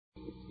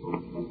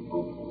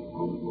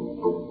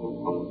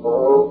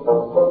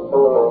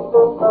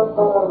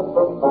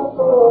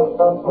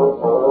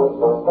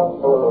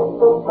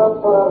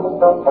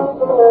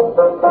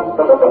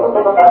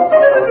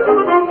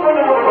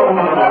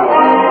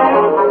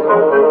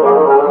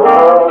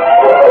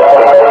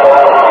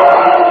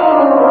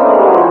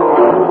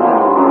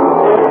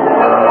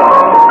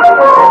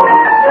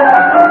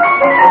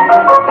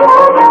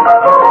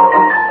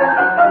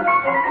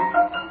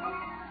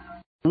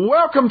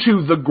Welcome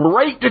to the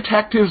Great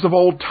Detectives of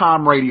Old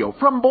Time Radio.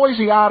 From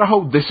Boise,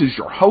 Idaho, this is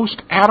your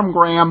host, Adam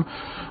Graham,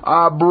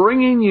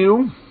 bringing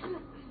you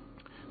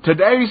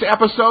today's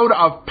episode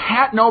of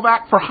Pat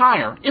Novak for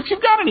Hire. If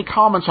you've got any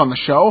comments on the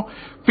show,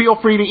 feel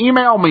free to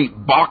email me,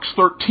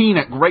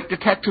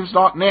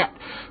 box13@greatdetectives.net.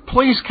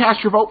 Please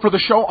cast your vote for the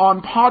show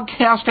on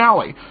Podcast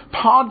Alley,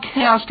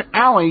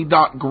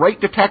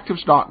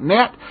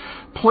 podcastalley.greatdetectives.net.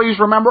 Please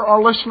remember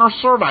our listener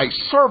survey,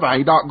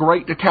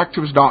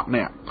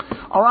 survey.greatdetectives.net.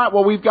 All right,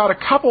 well, we've got a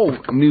couple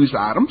news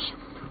items.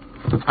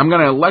 I'm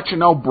going to let you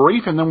know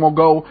brief, and then we'll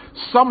go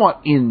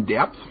somewhat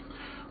in-depth.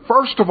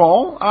 First of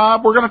all,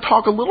 we're going to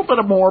talk a little bit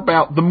more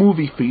about the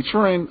movie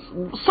feature, and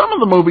some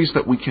of the movies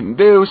that we can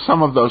do,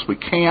 some of those we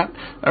can't.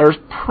 There's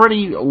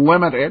pretty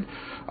limited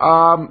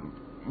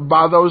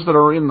by those that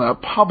are in the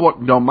public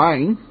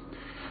domain.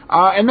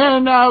 And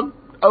then a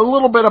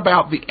little bit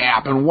about the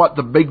app and what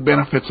the big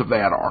benefits of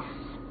that are.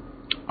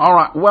 All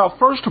right, well,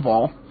 first of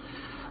all,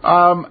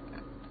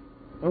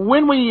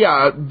 when we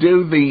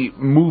do the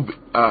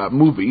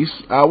movies,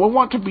 we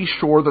want to be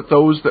sure that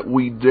those that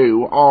we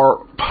do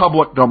are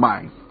public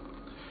domain.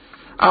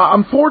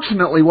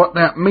 Unfortunately, what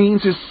that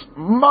means is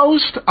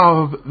most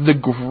of the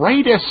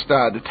greatest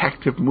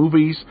detective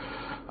movies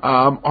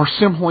are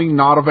simply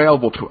not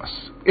available to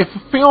us. If a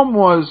film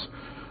was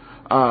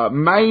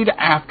made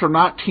after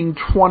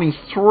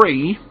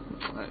 1923,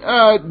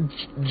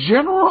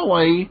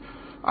 generally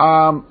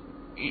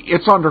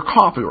it's under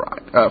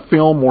copyright, a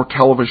film or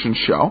television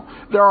show.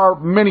 There are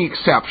many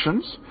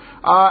exceptions,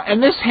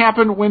 and this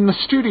happened when the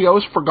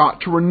studios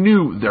forgot to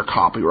renew their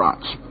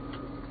copyrights.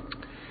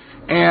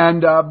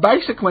 And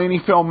basically any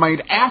film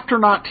made after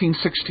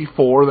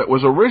 1964 that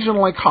was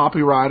originally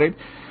copyrighted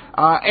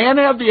and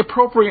had the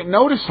appropriate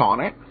notice on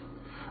it,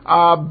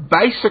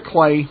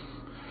 basically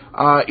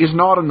is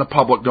not in the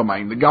public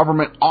domain. The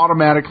government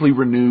automatically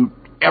renewed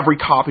every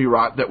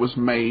copyright that was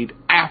made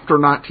after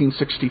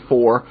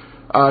 1964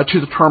 to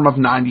the term of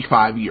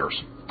 95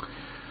 years.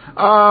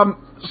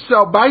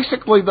 So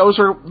basically, those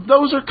are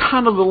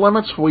kind of the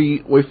limits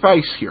we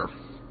face here.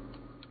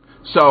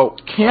 So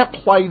can't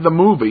play the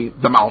movie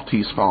The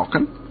Maltese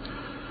Falcon.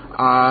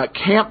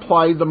 Can't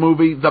play the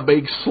movie The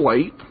Big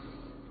Sleep.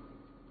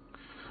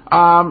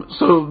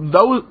 So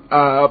those,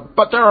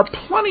 but there are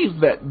plenty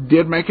that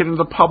did make it into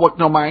the public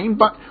domain.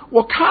 But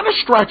we'll kind of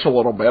stretch a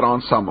little bit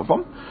on some of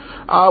them.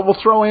 We'll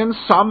throw in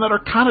some that are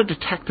kind of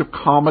detective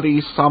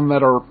comedies, some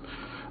that are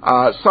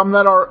a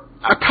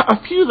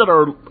few that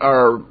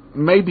are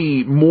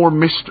maybe more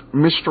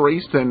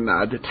mysteries than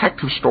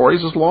detective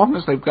stories, as long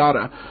as they've got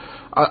a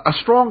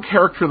strong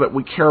character that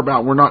we care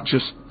about. We're not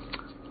just,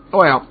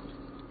 we'll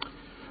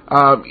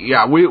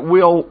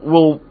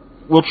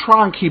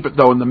try and keep it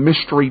though in the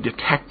mystery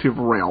detective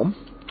realm.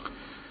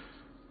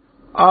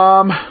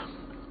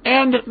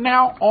 And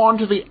now on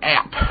to the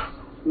app.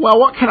 Well,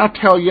 what can I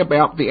tell you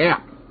about the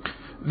app?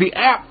 The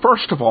app,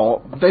 first of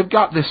all, they've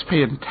got this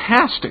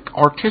fantastic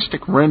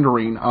artistic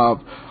rendering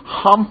of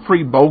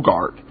Humphrey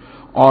Bogart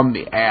on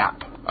the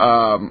app.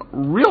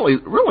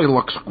 Really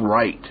looks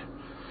great.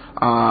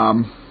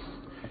 And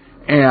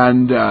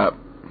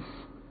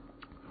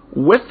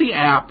with the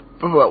app,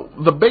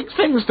 the big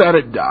things that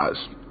it does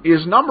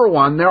is, number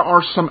one, there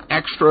are some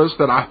extras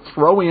that I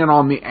throw in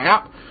on the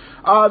app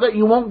that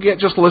you won't get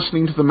just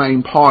listening to the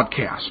main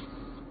podcast.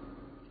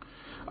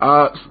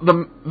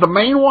 The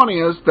main one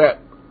is that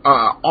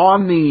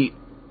on the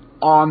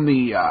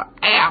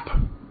app,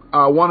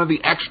 one of the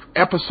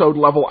episode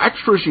level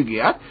extras you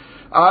get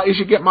is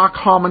you get my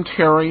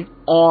commentary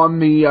on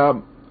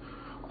the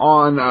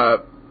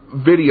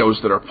videos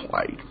that are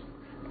played,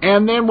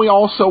 and then we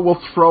also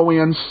will throw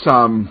in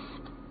some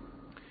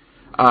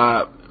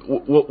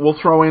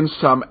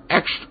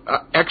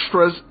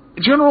extras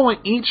generally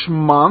each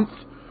month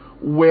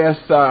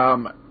with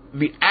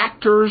the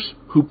actors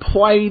who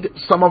played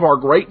some of our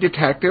great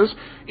detectives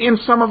in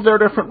some of their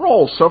different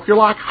roles. So if you're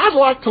like, I'd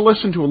like to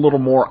listen to a little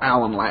more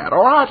Alan Ladd,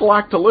 or I'd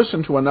like to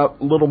listen to a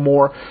little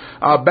more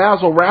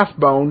Basil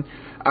Rathbone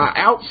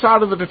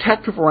outside of the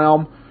detective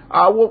realm,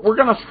 we're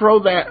going to throw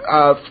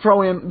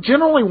in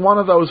generally one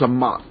of those a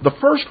month. The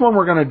first one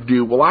we're going to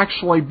do will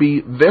actually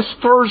be this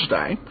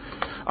Thursday.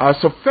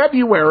 So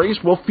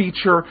February's will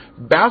feature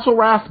Basil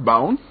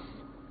Rathbone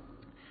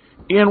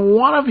in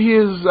one of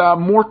his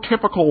more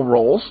typical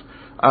roles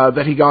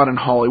that he got in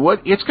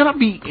Hollywood. It's going to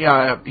be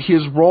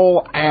his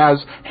role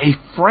as a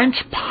French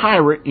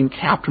pirate in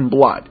Captain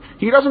Blood.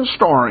 He doesn't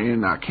star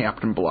in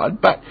Captain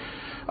Blood, but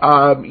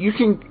you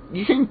can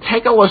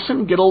take a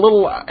listen, get a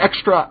little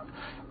extra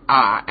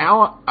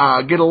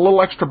get a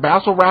little extra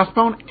Basil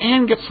Rathbone,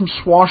 and get some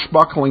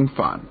swashbuckling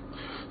fun.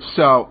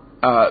 So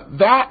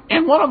that,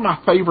 and one of my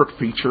favorite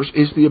features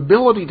is the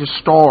ability to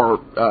star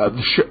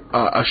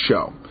a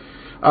show.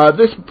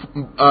 This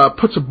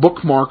puts a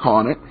bookmark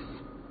on it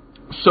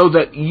so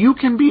that you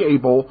can be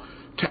able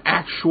to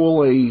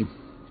actually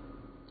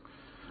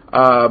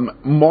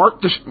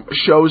mark the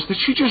shows that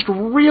you just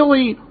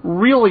really,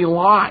 really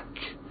like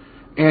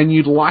and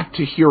you'd like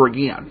to hear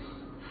again.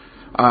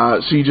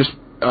 So you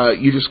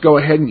just go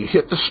ahead and you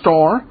hit the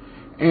star,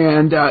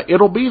 and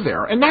it'll be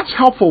there. And that's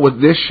helpful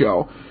with this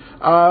show,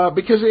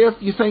 because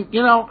if you think,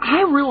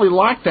 I really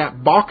like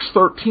that Box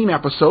 13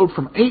 episode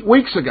from 8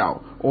 weeks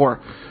ago, or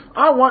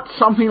I want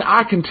something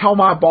I can tell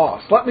my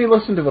boss, let me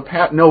listen to the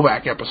Pat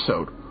Novak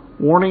episode.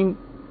 Warning,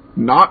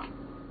 not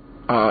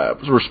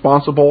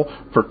responsible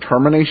for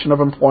termination of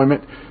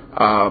employment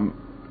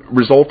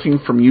resulting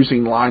from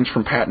using lines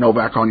from Pat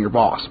Novak on your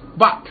boss.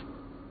 But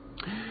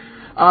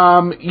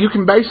you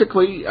can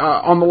basically,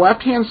 on the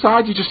left-hand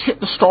side, you just hit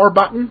the star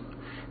button,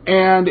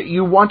 and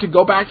you want to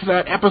go back to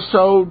that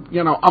episode,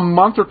 a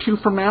month or two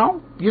from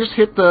now, you just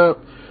hit the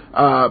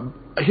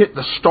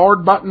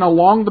starred button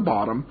along the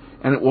bottom,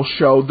 and it will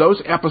show those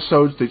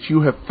episodes that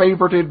you have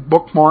favorited,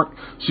 bookmarked,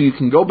 so you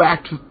can go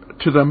back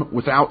to them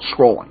without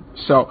scrolling.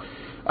 So,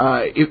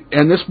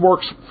 and this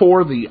works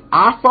for the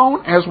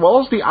iPhone as well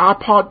as the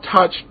iPod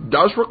Touch.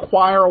 Does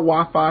require a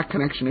Wi-Fi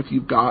connection if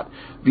you've got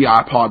the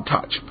iPod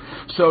Touch.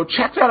 So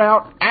check that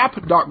out,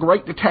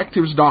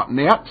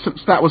 app.greatdetectives.net.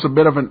 Since that was a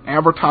bit of an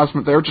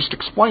advertisement there, just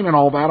explaining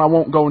all that, I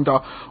won't go into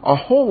a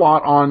whole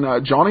lot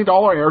on Johnny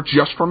Dollar Air.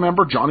 Just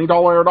remember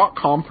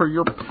JohnnyDollarAir.com for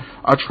your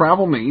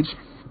travel needs,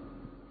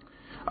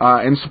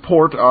 and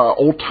support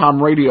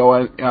old-time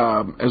radio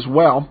as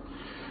well.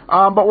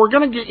 But we're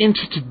going to get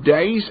into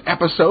today's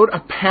episode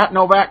of Pat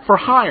Novak for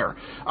Hire.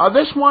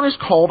 This one is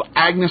called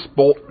Agnes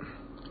Bolton.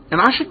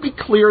 And I should be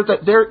clear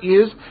that there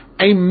is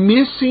a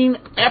missing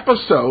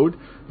episode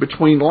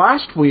between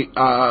last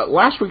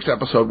week's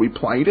episode we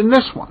played and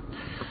this one.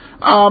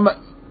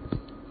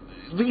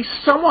 The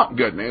somewhat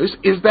good news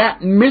is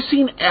that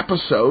missing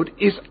episode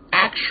is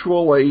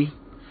actually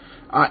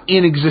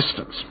in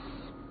existence.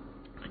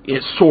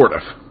 It's sort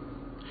of.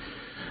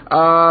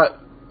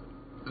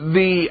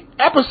 The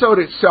episode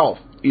itself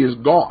is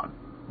gone,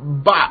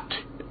 but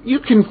you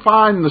can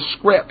find the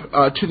script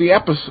to the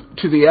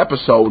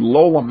episode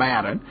Lola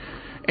Madden,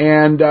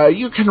 and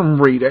you can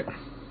read it.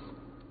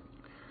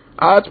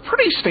 It's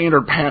pretty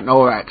standard Pat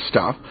Novak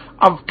stuff.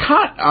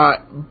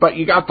 But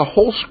you got the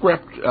whole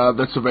script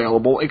that's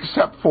available,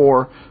 except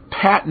for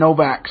Pat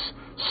Novak's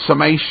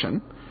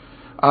summation.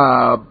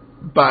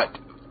 But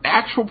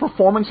actual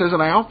performance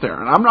isn't out there,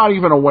 and I'm not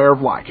even aware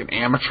of like an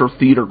amateur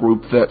theater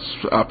group that's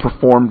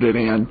performed it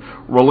and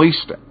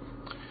released it.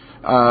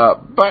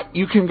 But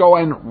you can go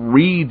and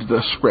read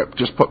the script.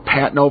 Just put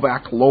Pat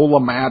Novak Lola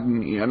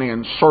Madden in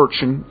and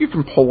search, and you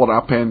can pull it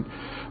up and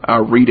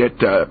read it.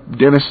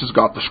 Dennis has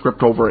got the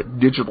script over at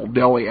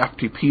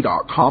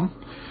digitaldeliftp.com.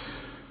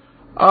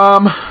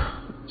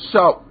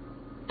 So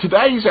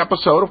today's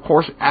episode, of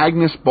course,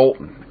 Agnes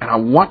Bolton, and I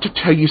want to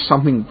tell you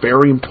something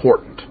very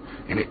important.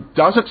 And it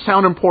doesn't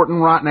sound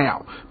important right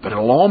now, but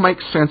it'll all make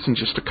sense in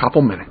just a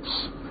couple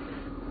minutes.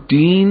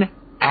 Dean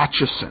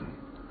Acheson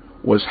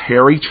was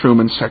Harry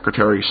Truman's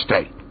Secretary of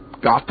State.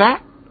 Got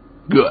that?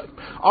 Good.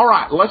 All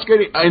right, let's get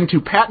into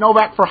Pat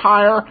Novak for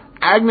Hire,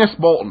 Agnes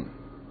Bolton.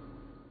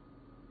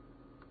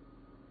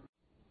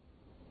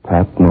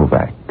 Pat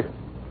Novak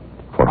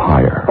for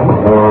Hire.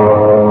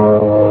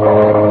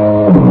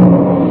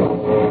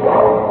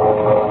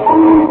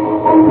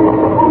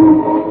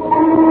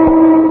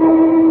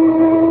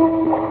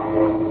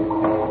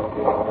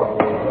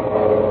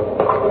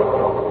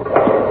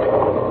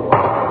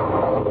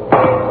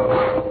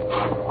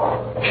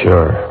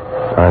 Sure,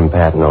 I'm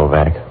Pat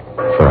Novak,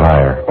 for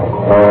hire.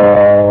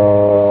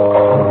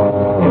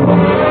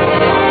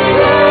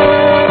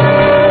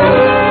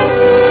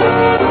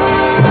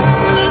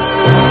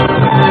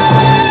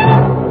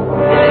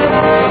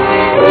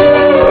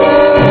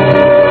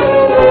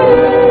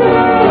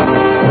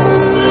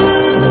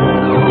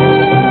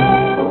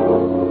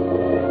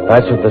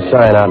 That's what the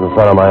sign out in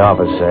front of my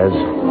office says.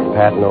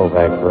 Pat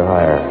Novak for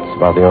hire. It's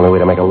about the only way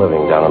to make a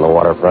living down on the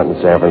waterfront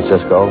in San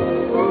Francisco.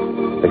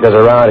 Because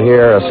around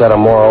here, a set of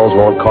morals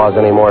won't cause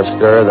any more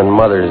stir than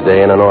Mother's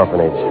Day in an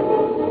orphanage.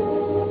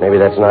 Maybe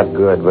that's not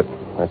good, but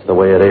that's the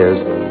way it is.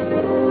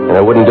 And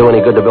it wouldn't do any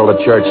good to build a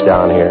church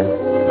down here,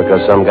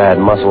 because some guy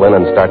would muscle in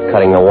and start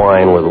cutting the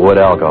wine with wood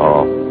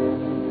alcohol.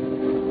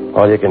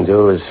 All you can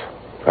do is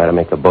try to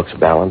make the books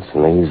balance,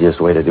 and the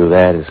easiest way to do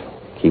that is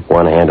keep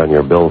one hand on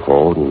your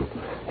billfold and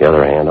the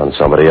other hand on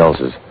somebody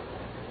else's.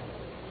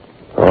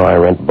 Oh, I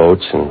rent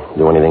boats and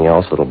do anything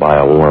else that'll buy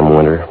a warm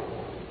winter.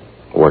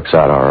 Works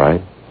out all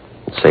right.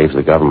 It saves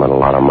the government a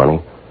lot of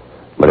money.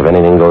 But if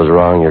anything goes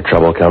wrong, your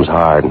trouble comes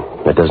hard.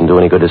 It doesn't do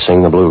any good to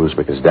sing the blues,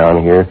 because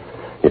down here,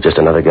 you're just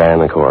another guy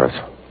in the chorus.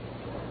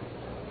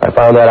 I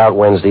found that out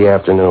Wednesday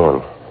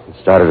afternoon. It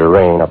started to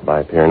rain up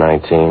by Pier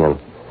 19, and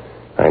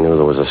I knew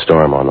there was a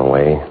storm on the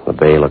way. The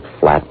bay looked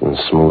flat and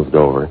smoothed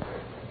over,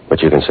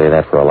 but you can say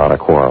that for a lot of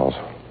quarrels.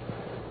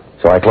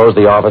 So I closed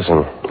the office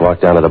and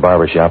walked down to the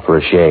barber shop for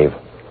a shave.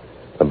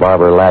 The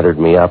barber lathered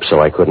me up so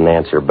I couldn't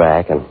answer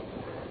back and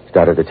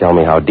started to tell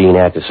me how Dean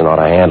Atchison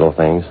ought to handle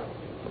things.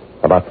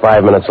 About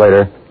 5 minutes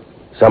later,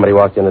 somebody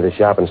walked into the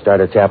shop and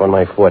started tapping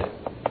my foot.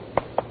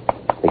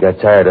 He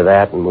got tired of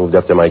that and moved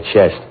up to my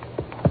chest.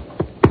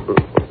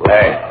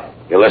 Hey,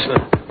 you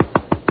listening?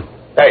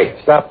 Hey.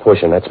 Stop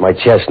pushing. That's my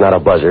chest, not a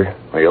buzzer.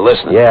 Are you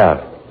listening?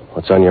 Yeah.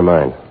 What's on your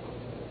mind?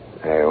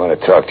 Hey, I want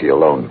to talk to you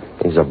alone.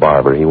 He's a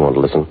barber. He won't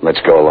listen.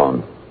 Let's go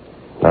alone.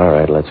 All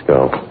right, let's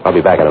go. I'll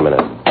be back in a minute.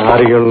 How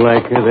do you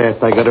like that?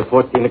 I got a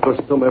 14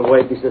 costume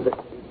wife. He says...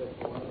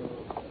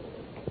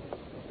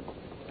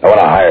 I want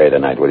to hire you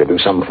tonight. Will you do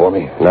something for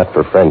me? Not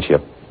for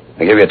friendship.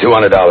 I give you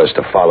 $200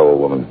 to follow a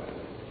woman.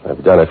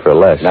 I've done it for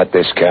less. Not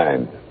this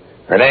kind.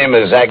 Her name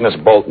is Agnes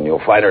Bolton.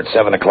 You'll find her at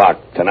 7 o'clock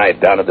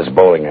tonight down at this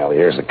bowling alley.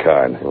 Here's the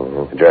card.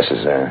 Mm-hmm. Address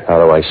is there. How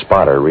do I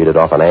spot her? Read it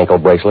off an ankle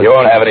bracelet? You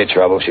won't have any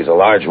trouble. She's a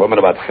large woman,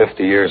 about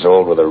 50 years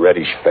old, with a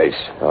reddish face.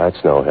 Well,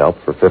 that's no help.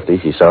 For 50,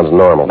 she sounds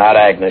normal. Not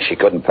Agnes. She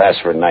couldn't pass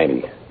for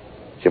 90.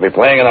 She'll be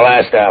playing in the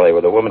last alley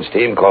with a women's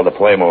team called the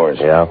Playmores.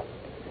 Yeah?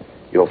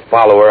 You'll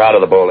follow her out of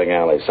the bowling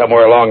alley.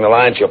 Somewhere along the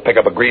line, she'll pick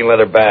up a green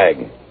leather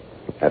bag.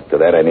 After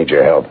that, I need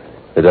your help.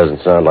 It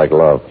doesn't sound like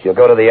love. She'll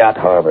go to the yacht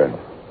harbor,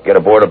 get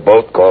aboard a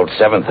boat called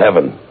Seventh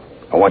Heaven.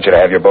 I want you to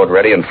have your boat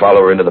ready and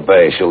follow her into the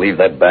bay. She'll leave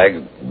that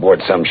bag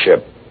aboard some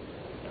ship.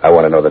 I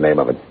want to know the name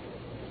of it.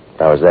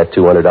 Now, is that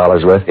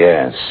 $200 worth?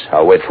 Yes.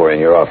 I'll wait for you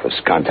in your office.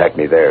 Contact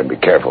me there and be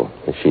careful.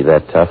 Is she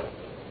that tough?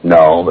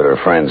 No, but her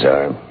friends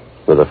are.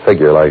 With a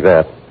figure like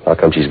that, how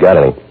come she's got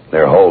any?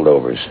 They're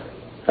holdovers.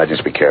 Now,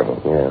 just be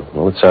careful. Yeah,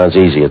 well, it sounds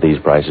easy at these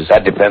prices.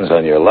 That depends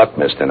on your luck,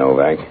 Mr.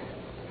 Novak.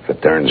 If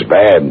it turns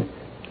bad,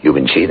 you've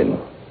been cheating.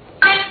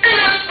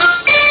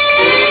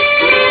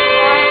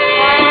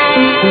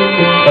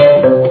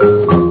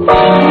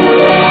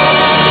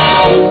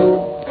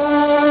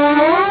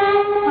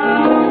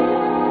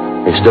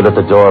 He stood at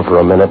the door for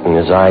a minute, and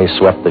his eyes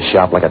swept the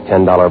shop like a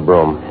 $10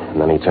 broom.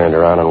 And then he turned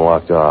around and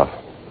walked off.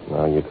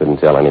 Well, you couldn't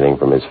tell anything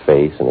from his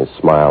face, and his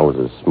smile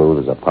was as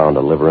smooth as a pound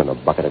of liver in a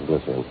bucket of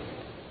glycerin.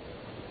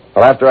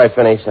 Well, after I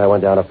finished, I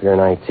went down to Pier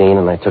 19,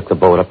 and I took the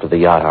boat up to the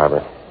yacht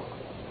harbor.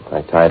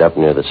 I tied up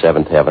near the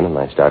Seventh Heaven, and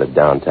I started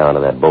downtown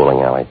to that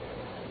bowling alley.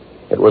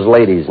 It was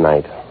ladies'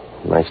 night,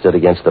 and I stood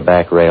against the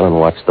back rail and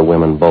watched the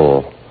women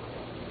bowl.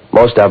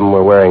 Most of them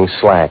were wearing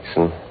slacks,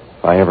 and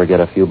if I ever get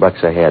a few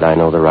bucks ahead, I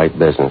know the right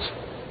business.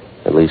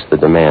 At least the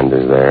demand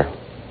is there.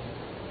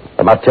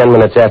 About 10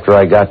 minutes after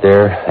I got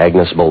there,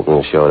 Agnes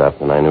Bolton showed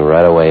up, and I knew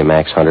right away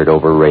Max Hunter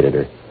overrated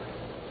her.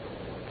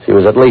 She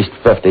was at least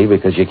 50,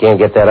 because you can't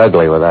get that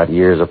ugly without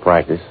years of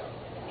practice.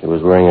 She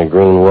was wearing a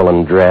green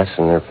woolen dress,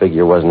 and her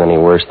figure wasn't any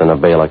worse than a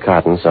bale of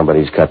cotton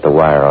somebody's cut the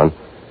wire on.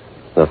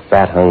 The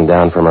fat hung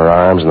down from her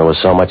arms, and there was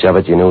so much of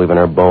it you knew even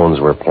her bones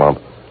were plump.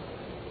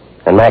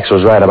 And Max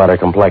was right about her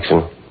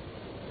complexion.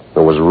 It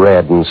was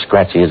red and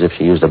scratchy as if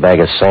she used a bag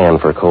of sand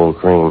for cold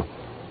cream.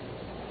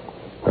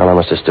 Well, I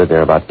must have stood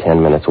there about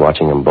 10 minutes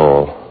watching him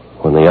bowl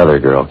when the other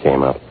girl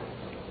came up.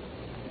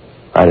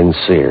 I didn't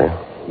see her,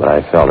 but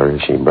I felt her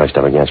as she brushed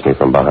up against me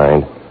from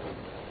behind.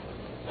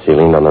 She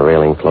leaned on the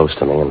railing close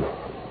to me, and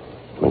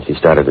when she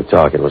started to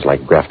talk, it was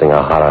like grafting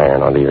a hot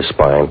iron onto your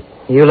spine.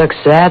 You look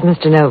sad,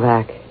 Mr.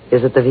 Novak.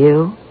 Is it the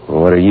view?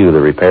 What are you, the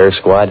repair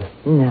squad?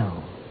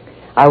 No.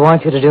 I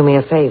want you to do me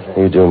a favor.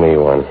 You do me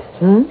one.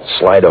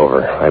 Slide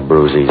over. I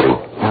bruise easy.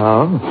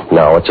 Oh?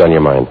 Now, what's on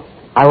your mind?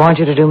 I want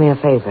you to do me a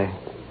favor.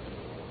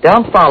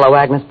 Don't follow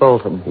Agnes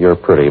Bolton. You're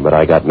pretty, but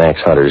I got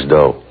Max Hunter's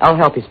dough. I'll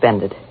help you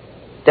spend it.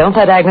 Don't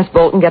let Agnes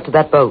Bolton get to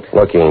that boat.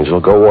 Look,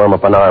 Angel, go warm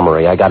up an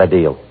armory. I got a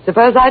deal.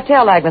 Suppose I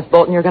tell Agnes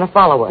Bolton you're going to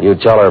follow her. You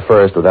tell her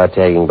first without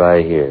tagging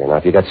by here. Now,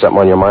 if you got something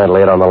on your mind,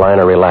 lay it on the line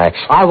or relax.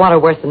 I want her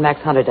worse than Max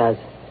Hunter does.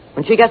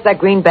 When she gets that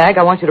green bag,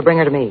 I want you to bring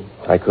her to me.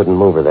 I couldn't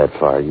move her that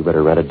far. You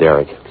better rent a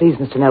derrick. Please,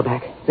 Mr.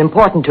 Novak. It's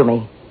important to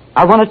me.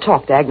 I want to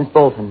talk to Agnes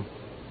Bolton.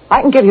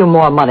 I can give you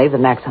more money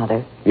than Max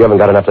Hunter. You haven't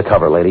got enough to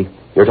cover, lady.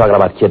 You're talking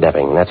about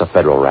kidnapping, and that's a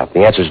federal rap.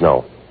 The answer's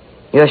no.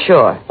 You're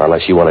sure?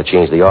 Unless you want to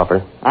change the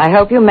offer. I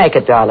hope you make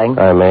it, darling.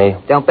 I may.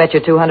 Don't bet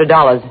your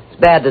 $200.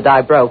 It's bad to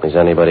die broke. Is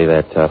anybody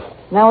that tough?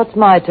 Now it's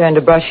my turn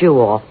to brush you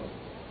off.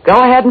 Go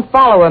ahead and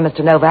follow her,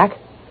 Mr. Novak.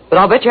 But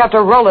I'll bet you have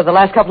to roll her the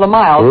last couple of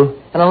miles.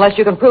 And unless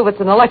you can prove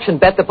it's an election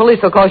bet, the police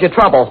will cause you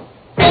trouble.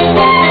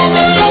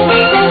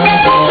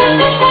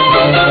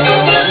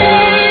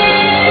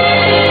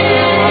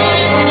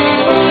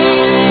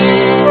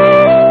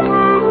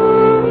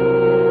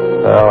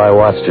 Well, I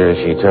watched her as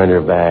she turned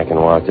her back and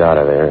walked out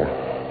of there.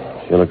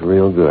 She looked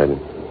real good.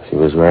 She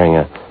was wearing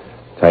a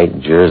tight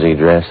jersey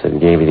dress that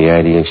gave you the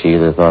idea she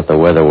either thought the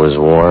weather was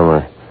warm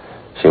or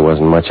she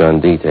wasn't much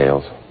on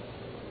details.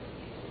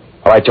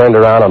 Well, I turned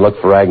around and looked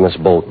for Agnes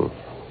Bolton.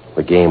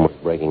 The game was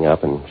breaking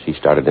up, and she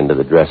started into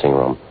the dressing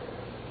room.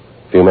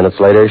 A few minutes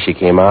later, she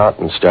came out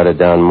and started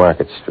down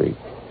Market Street.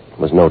 There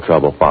was no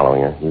trouble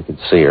following her. You could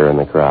see her in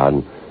the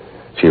crowd.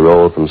 She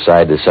rolled from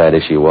side to side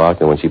as she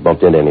walked, and when she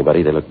bumped into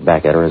anybody, they looked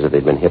back at her as if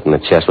they'd been hit in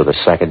the chest with a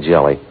sack of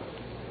jelly.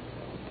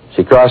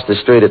 She crossed the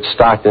street at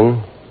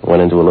Stockton,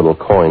 went into a little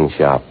coin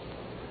shop.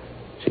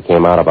 She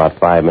came out about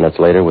 5 minutes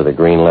later with a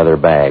green leather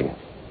bag.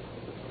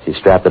 She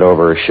strapped it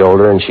over her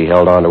shoulder, and she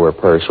held onto her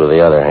purse with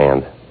the other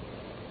hand.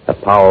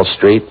 At Powell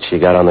Street, she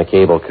got on the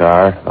cable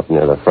car up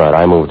near the front.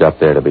 I moved up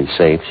there to be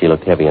safe. She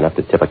looked heavy enough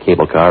to tip a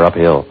cable car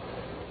uphill.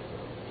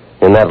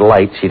 In that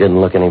light, she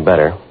didn't look any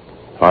better.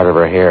 Part of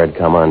her hair had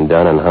come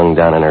undone and hung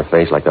down in her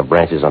face like the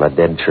branches on a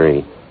dead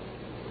tree.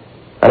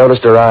 I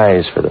noticed her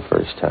eyes for the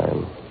first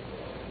time.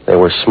 They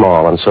were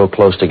small and so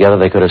close together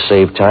they could have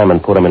saved time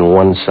and put them in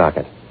one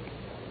socket.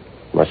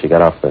 Well, she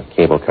got off the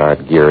cable car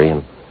at Geary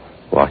and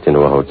walked into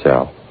a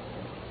hotel.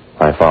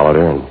 I followed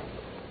her and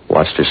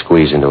watched her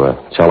squeeze into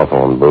a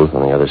telephone booth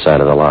on the other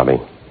side of the lobby.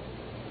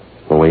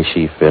 The way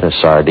she fit, a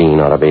sardine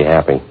ought to be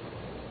happy.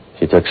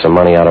 She took some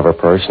money out of her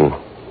purse and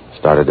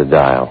started to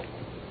dial.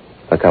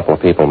 A couple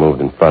of people moved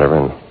in front of her,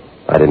 and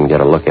I didn't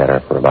get a look at her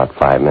for about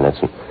 5 minutes.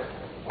 And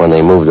when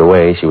they moved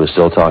away, she was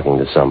still talking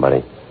to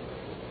somebody.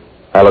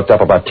 I looked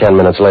up about 10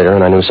 minutes later,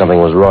 and I knew something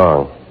was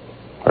wrong.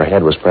 Her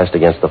head was pressed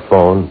against the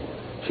phone.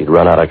 She'd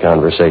run out of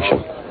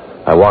conversation.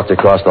 I walked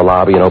across the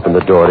lobby and opened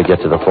the door to get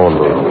to the phone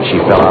booth. She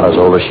fell out as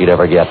old as she'd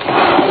ever get.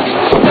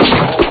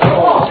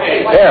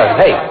 Here,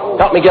 hey,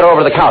 help me get over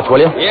to the couch, will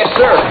you? Yes,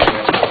 sir.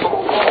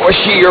 Was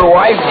she your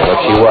wife? If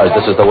she was,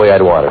 this is the way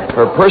I'd want her.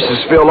 Her purse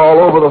is spilled all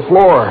over the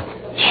floor.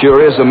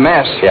 Sure is a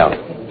mess. Yeah.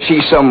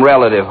 She's some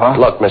relative, huh?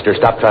 Look, mister,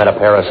 stop trying to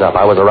pair us up.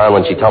 I was around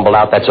when she tumbled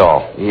out, that's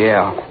all.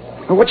 Yeah.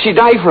 What'd she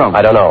die from?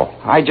 I don't know.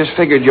 I just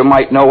figured you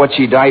might know what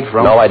she died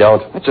from. No, I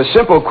don't. It's a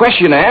simple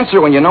question to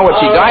answer when you know what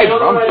she died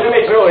from. All right, let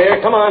me through here.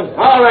 Come on.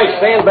 All right,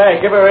 stand back.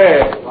 Give her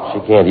air.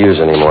 She can't use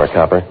anymore,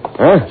 Copper.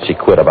 Huh? She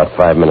quit about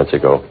 5 minutes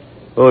ago.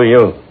 Who are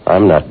you?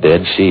 I'm not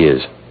dead. She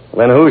is.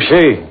 Then who's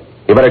she?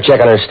 You better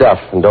check on her stuff,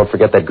 and don't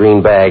forget that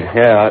green bag.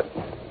 Yeah.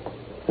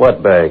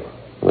 What bag?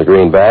 The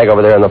green bag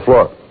over there on the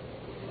floor.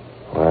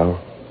 Well,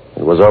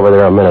 it was over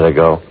there a minute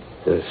ago.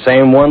 The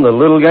same one the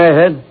little guy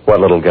had? What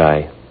little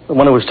guy? The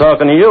one who was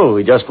talking to you.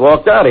 He just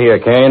walked out of here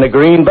carrying a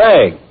green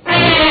bag.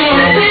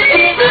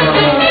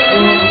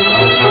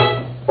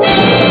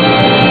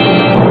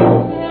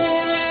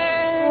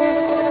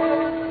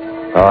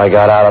 Oh, I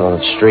got out on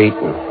the street,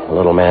 and the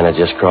little man had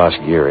just crossed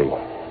Geary.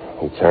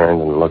 He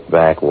turned and looked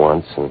back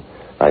once, and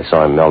I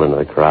saw him melt into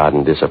the crowd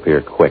and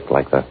disappear quick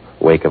like the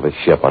wake of a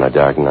ship on a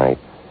dark night.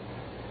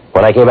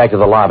 When I came back to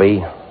the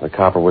lobby, the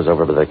copper was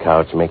over by the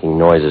couch making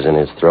noises in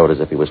his throat as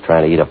if he was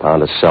trying to eat a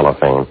pound of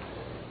cellophane.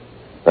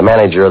 The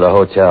manager of the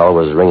hotel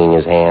was wringing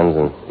his hands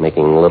and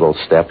making little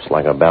steps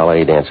like a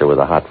ballet dancer with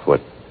a hot foot.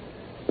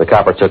 The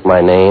copper took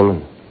my name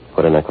and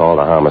put in a call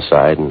to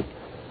homicide, and a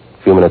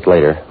few minutes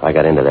later, I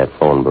got into that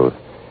phone booth.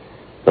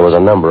 There was a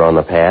number on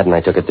the pad, and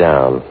I took it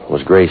down. It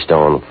was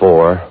Greystone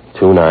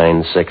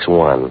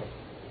 42961.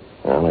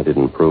 Well, it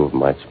didn't prove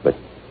much, but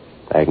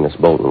Agnes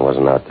Bolton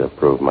wasn't out to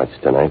prove much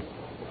tonight.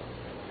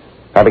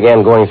 I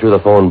began going through the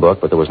phone book,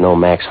 but there was no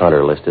Max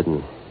Hunter listed,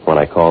 and when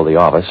I called the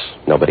office,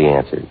 nobody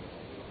answered.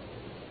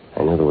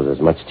 I knew there was as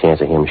much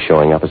chance of him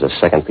showing up as a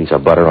second piece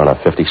of butter on a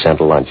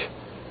 50-cent lunch.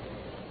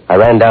 I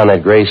ran down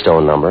that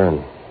Greystone number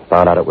and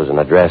found out it was an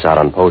address out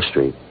on Post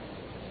Street.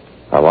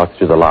 I walked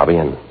through the lobby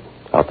and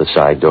out the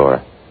side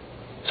door.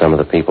 Some of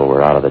the people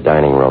were out of the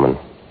dining room, and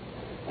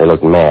they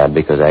looked mad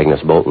because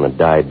Agnes Bolton had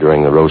died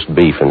during the roast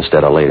beef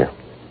instead of later.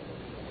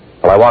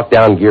 Well, I walked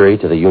down Geary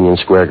to the Union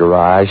Square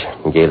garage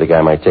and gave the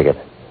guy my ticket.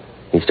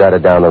 He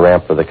started down the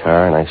ramp for the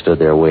car, and I stood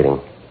there waiting.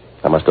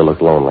 I must have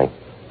looked lonely,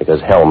 because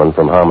Hellman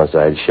from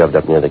Homicide shoved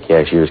up near the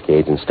cashier's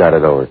cage and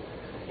started over.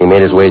 He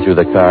made his way through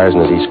the cars,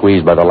 and as he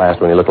squeezed by the last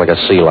one, he looked like a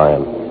sea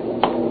lion.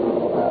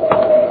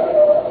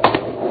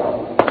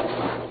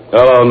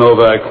 Hello,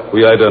 Novak.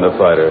 We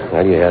identified her.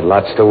 Well, you had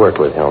lots to work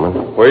with,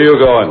 Hellman. Where are you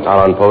going?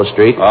 Out on Post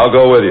Street. I'll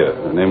go with you.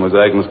 Her name was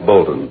Agnes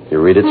Bolton.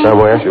 You read it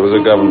somewhere? She was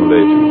a government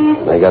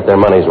agent. They got their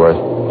money's worth.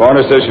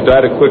 Coroner says she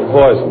died of quick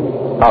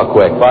poison. How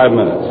quick? 5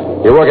 minutes.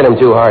 You're working him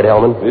too hard,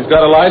 Hellman. He's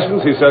got a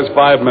license. He says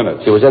 5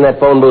 minutes. She was in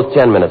that phone booth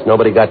 10 minutes.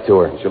 Nobody got to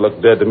her. She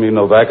looked dead to me,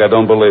 Novak. I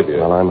don't believe you.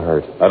 Well, I'm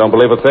hurt. I don't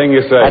believe a thing you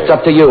say. That's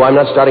up to you. I'm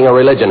not starting a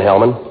religion,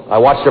 Hellman. I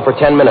watched her for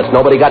 10 minutes.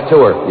 Nobody got to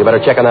her. You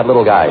better check on that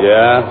little guy.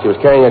 Yeah? She was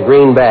carrying a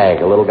green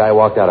bag. A little guy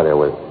walked out of there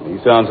with it. He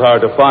sounds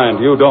hard to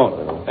find. You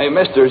don't. Hey,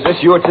 mister, is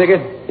this your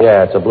ticket?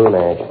 Yeah, it's a blue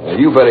Nash.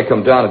 You better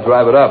come down and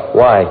drive it up.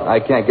 Why?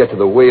 I can't get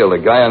to the wheel. The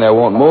guy on there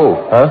won't move.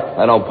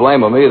 Huh? I don't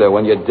blame him either.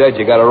 When you're dead,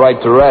 you got a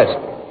right to rest.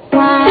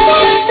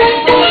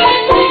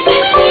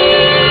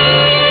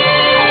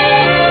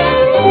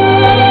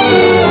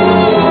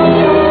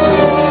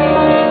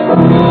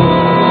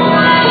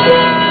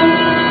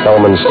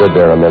 Hellman stood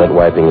there a minute,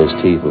 wiping his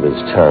teeth with his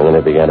tongue, and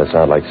it began to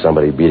sound like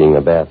somebody beating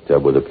the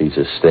bathtub with a piece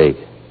of steak.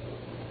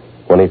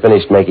 When he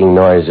finished making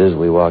noises,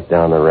 we walked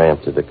down the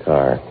ramp to the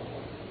car.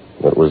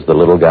 It was the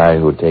little guy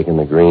who had taken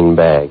the green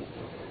bag.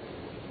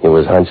 He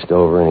was hunched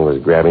over, and he was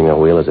grabbing the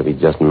wheel as if he'd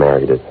just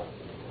married it.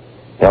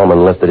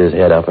 Hellman lifted his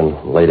head up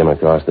and laid him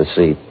across the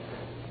seat.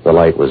 The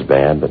light was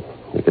bad, but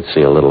You could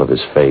see a little of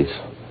his face.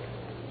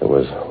 There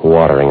was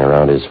watering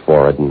around his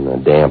forehead, and the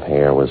damp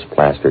hair was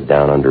plastered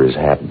down under his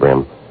hat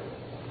brim.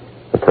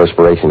 The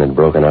perspiration had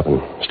broken up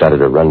and started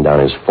to run down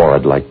his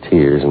forehead like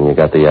tears, and you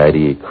got the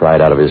idea he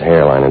cried out of his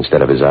hairline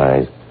instead of his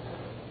eyes.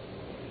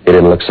 He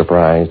didn't look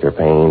surprised or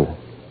pained.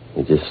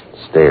 He just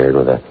stared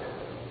with a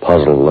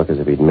puzzled look as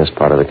if he'd missed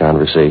part of the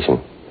conversation.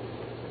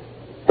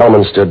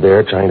 Hellman stood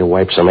there trying to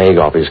wipe some egg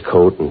off his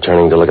coat and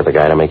turning to look at the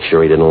guy to make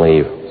sure he didn't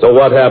leave. So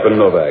what happened,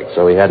 Novak?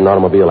 So he had an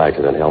automobile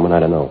accident, Hellman. I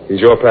don't know. He's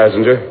your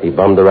passenger? He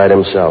bummed the ride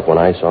himself. When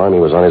I saw him, he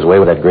was on his way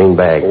with that green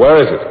bag. Where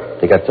is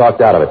it? He got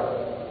talked out of it.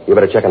 You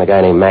better check on a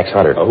guy named Max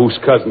Hunter. Whose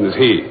cousin is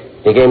he?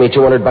 He gave me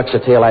 $200 a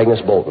tail, Agnes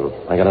Bolton.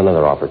 I got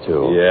another offer,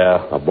 too.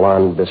 Yeah? A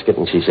blonde biscuit,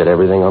 and she said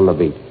everything on the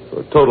beat.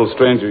 For a total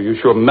stranger, you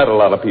sure met a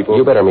lot of people.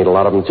 You better meet a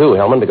lot of them, too,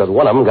 Hellman, because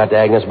one of them got to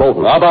Agnes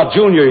Bolton. How about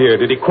Junior here?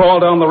 Did he crawl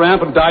down the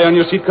ramp and die on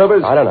your seat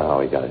covers? I don't know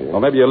how he got here. Well,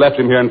 maybe you left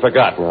him here and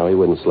forgot. No, he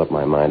wouldn't slip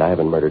my mind. I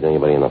haven't murdered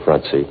anybody in the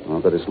front seat. Well,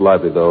 but it's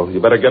lively, though.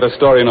 You better get a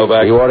story,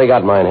 Novak. You already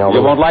got mine, Hellman.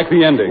 You won't like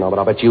the ending. No, but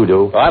I'll bet you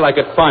do. I like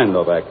it fine,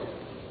 Novak.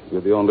 You're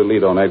the only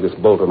lead on Agnes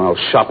Bolton. I'll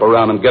shop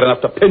around and get enough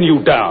to pin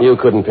you down. You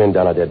couldn't pin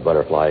down a dead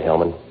butterfly,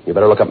 Hellman. You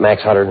better look up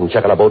Max Hunter and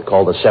check on a boat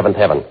called the Seventh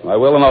Heaven. I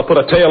will, and I'll put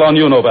a tail on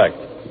you, Novak.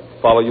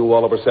 Follow you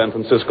all over San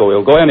Francisco.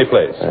 He'll go any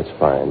place. That's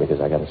fine,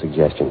 because I got a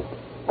suggestion.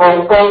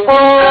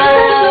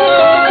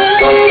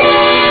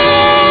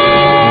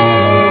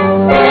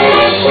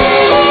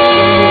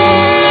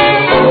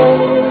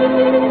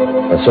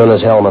 As soon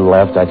as Hellman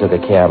left, I took a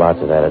cab out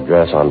to that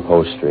address on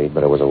Post Street,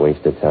 but it was a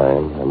waste of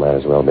time. I might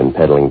as well have been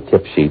peddling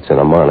tip sheets in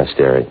a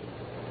monastery.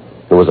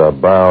 There was a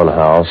brown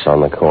house on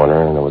the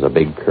corner, and there was a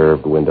big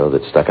curved window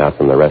that stuck out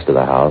from the rest of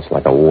the house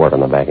like a wart on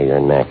the back of your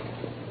neck.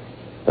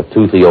 A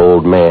toothy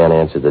old man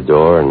answered the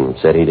door and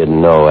said he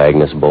didn't know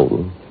Agnes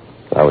Bolton.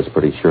 I was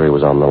pretty sure he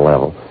was on the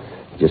level.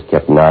 He just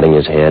kept nodding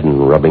his head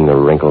and rubbing the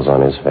wrinkles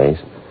on his face.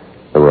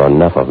 There were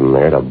enough of them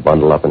there to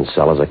bundle up and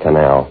sell as a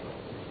canal.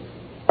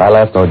 I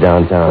left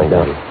downtown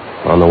again.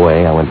 On the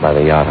way, I went by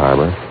the yacht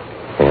harbor,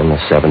 and the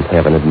Seventh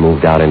Heaven had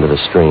moved out into the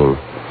stream.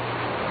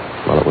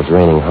 Well, it was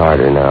raining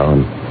harder now,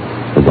 and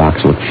the docks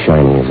looked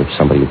shiny as if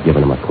somebody had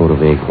given them a coat of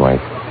egg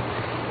white.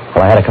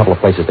 Well, I had a couple of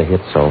places to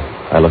hit, so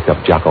I looked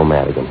up Jocko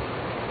Madigan.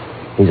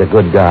 He's a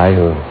good guy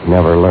who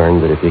never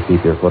learned that if you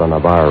keep your foot on a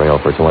bar rail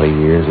for 20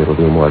 years, it'll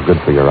do more good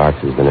for your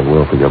arches than it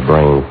will for your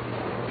brain.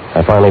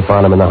 I finally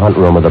found him in the hunt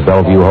room of the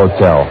Bellevue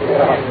Hotel.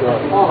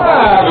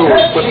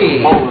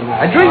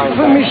 A drink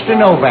for Mr.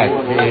 Novak.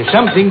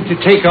 Something to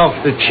take off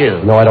the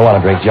chill. No, I don't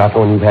want to drink,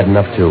 Jocko, and you've had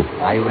enough, too.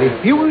 I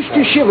refuse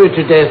to shiver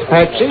to death,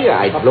 Patsy.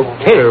 I'd look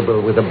terrible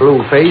with a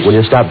blue face. Will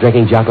you stop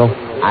drinking, Jocko?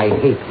 I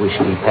hate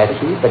whiskey,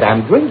 Patsy, but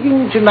I'm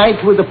drinking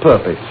tonight with a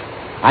purpose.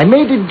 I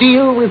made a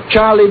deal with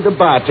Charlie the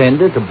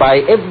bartender to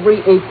buy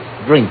every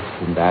 8th drink,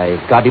 and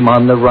I've got him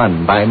on the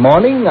run. By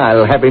morning,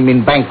 I'll have him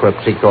in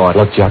bankruptcy court.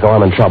 Look, Jocko,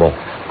 I'm in trouble.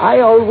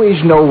 I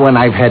always know when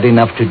I've had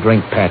enough to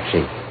drink,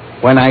 Patsy.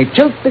 When I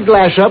tilt the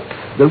glass up,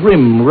 the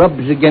rim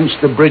rubs against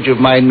the bridge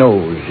of my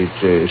nose.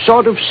 It's a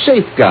sort of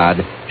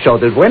safeguard, so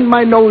that when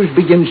my nose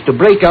begins to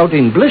break out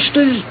in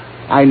blisters,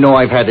 I know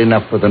I've had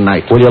enough for the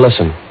night. Will you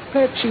listen?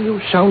 Patsy, you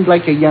sound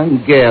like a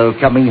young girl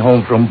coming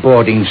home from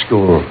boarding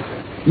school.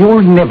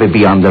 You'll never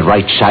be on the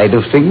right side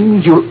of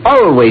things. You'll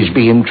always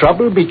be in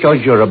trouble because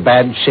you're a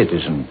bad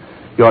citizen.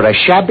 You're a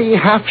shabby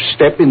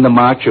half-step in the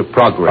march of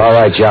progress. All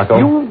right, Jocko.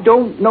 You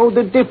don't know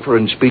the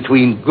difference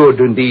between good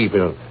and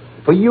evil.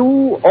 For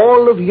you,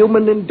 all of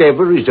human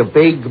endeavor is a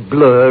vague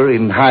blur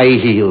in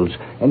high heels,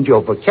 and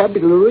your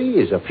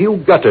vocabulary is a few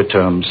gutter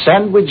terms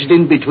sandwiched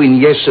in between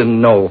yes and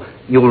no.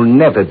 You'll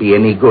never be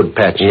any good,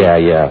 Patsy.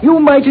 Yeah. You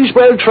might as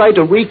well try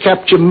to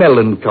recapture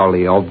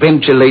melancholy or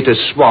ventilate a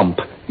swamp.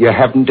 You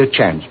haven't a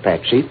chance,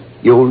 Patsy.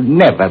 You'll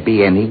never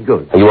be any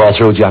good. Are you all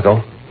through,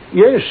 Jocko?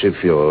 Yes,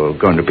 if you're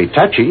going to be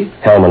touchy.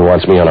 Hellman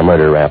wants me on a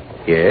murder rap.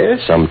 Yes?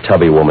 Some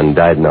tubby woman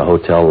died in a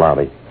hotel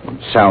lobby.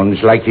 Sounds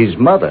like his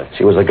mother.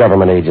 She was a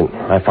government agent.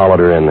 I followed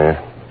her in there.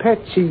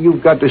 Patsy,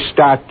 you've got to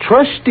start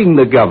trusting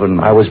the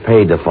government. I was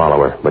paid to follow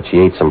her, but she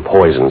ate some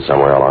poison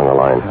somewhere along the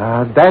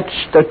line. That's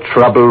the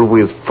trouble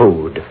with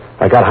food.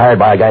 I got hired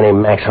by a guy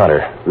named Max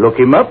Hunter. Look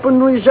him up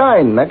and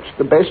resign. That's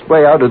the best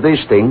way out of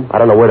this thing. I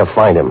don't know where to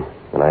find him,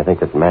 and I think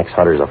that Max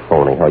Hunter's a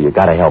phony. Oh, you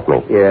got to help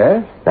me.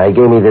 Yeah? Now, he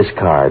gave me this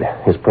card.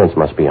 His prints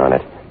must be on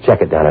it.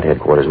 Check it down at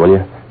headquarters, will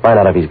you? Find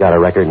out if he's got a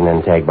record and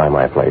then tag by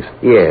my place.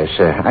 Yes,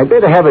 I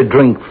better have a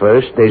drink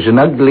first. There's an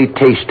ugly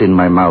taste in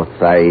my mouth.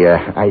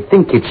 I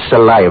think it's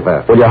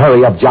saliva. Will you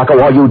hurry up,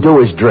 Jocko? All you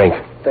do is drink.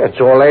 That's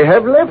all I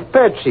have left,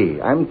 Patsy.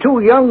 I'm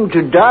too young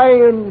to die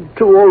and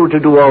too old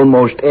to do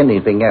almost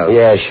anything else.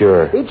 Yeah,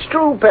 sure. It's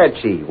true,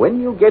 Patsy. When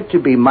you get to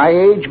be my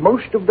age,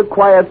 most of the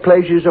quiet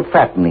pleasures are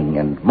fattening,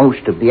 and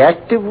most of the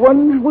active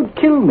ones would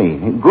kill me.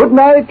 Good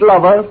night,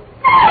 lover.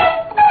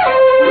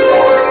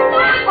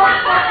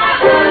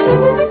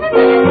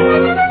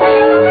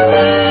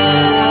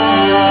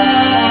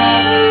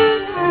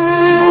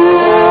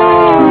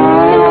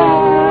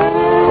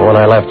 When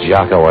I left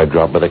Jocko, I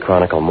dropped by the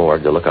Chronicle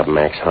morgue to look up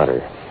Max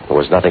Hunter. There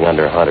was nothing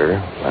under Hunter.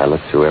 I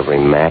looked through every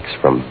Max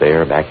from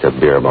Bear back to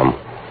Beer Bum,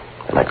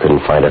 and I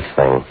couldn't find a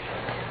thing.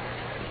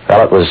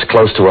 Well, it was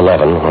close to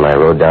 11 when I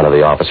rode down to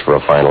the office for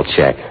a final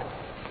check.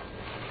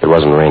 It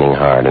wasn't raining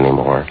hard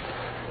anymore.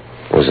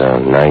 It was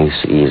a nice,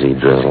 easy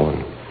drizzle,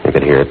 and you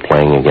could hear it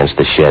playing against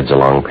the sheds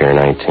along Pier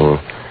 19.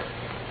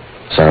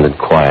 It sounded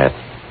quiet,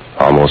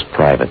 almost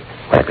private,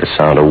 like the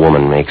sound a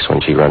woman makes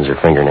when she runs her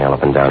fingernail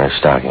up and down her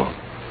stocking.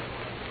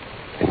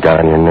 It got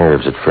on your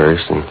nerves at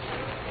first,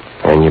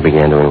 and you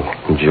began to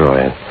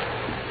enjoy it.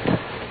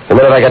 The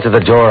minute I got to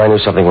the door, I knew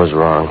something was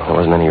wrong. There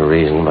wasn't any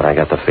reason, but I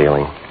got the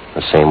feeling.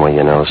 The same way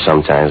you know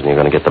sometimes when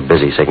you're going to get the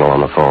busy signal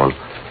on the phone.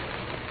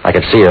 I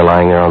could see her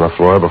lying there on the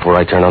floor before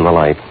I turned on the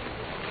light.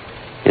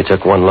 You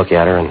took one look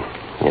at her, and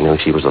you knew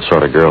she was the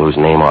sort of girl whose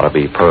name ought to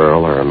be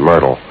Pearl or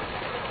Myrtle.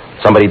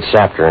 Somebody'd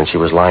sapped her, and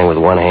she was lying with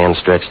one hand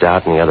stretched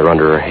out and the other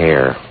under her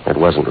hair. It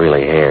wasn't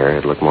really hair.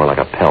 It looked more like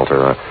a pelt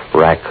or a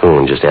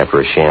raccoon just after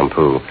a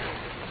shampoo.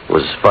 It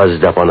was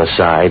fuzzed up on the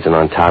sides, and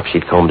on top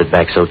she'd combed it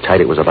back so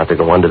tight it was about to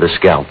go under the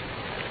scalp.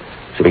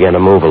 She began to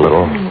move a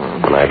little.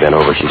 When I bent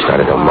over, she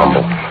started to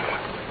mumble.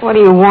 What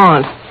do you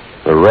want?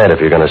 The rent, if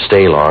you're going to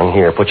stay long.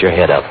 Here, put your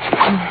head up.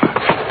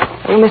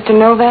 Are you Mr.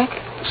 Novak?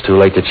 It's too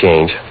late to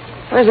change.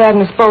 Where's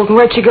Agnes Bolton?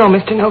 Where'd she go,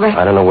 Mr. Novak?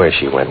 I don't know where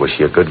she went. Was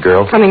she a good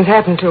girl? Something's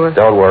happened to her.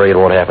 Don't worry, it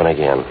won't happen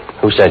again.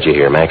 Who sent you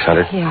here, Max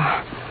Hunter?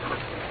 Yeah.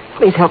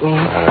 Please help me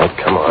out. All right,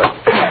 come on.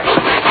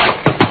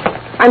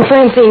 I'm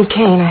Francine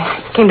Kane.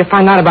 I came to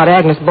find out about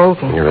Agnes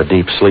Bolton. You're a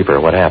deep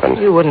sleeper. What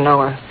happened? You wouldn't know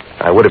her.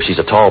 I would if she's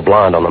a tall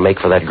blonde on the make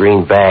for that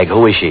green bag.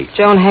 Who is she?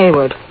 Joan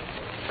Hayward.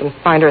 You can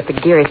find her at the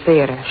Geary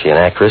Theater. She an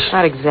actress?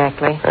 Not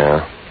exactly.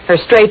 Yeah. Her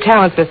stray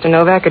talents, Mr.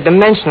 Novak, are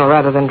dimensional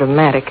rather than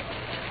dramatic.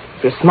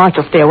 If you're smart,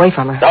 you'll stay away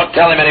from her. Don't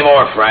tell him any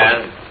more,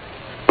 Fran.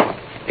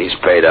 He's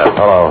paid up.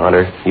 Hello,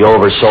 Hunter. You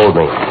oversold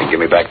me. You give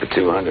me back the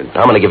 $200.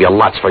 I'm going to give you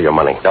lots for your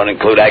money. Don't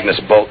include Agnes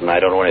Bolton.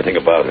 I don't know anything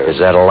about her. Is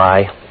that a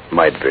lie?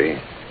 Might be.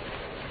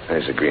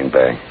 There's a green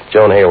bag.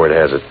 Joan Hayward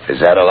has it. Is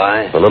that a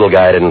lie? The little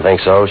guy didn't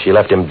think so. She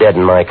left him dead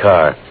in my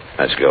car.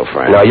 Let's go,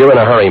 Fran. Now, you're in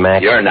a hurry,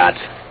 Max. You're not.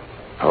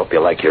 I hope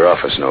you like your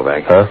office,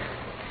 Novak. Huh?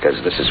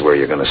 Because this is where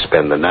you're going to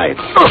spend the night.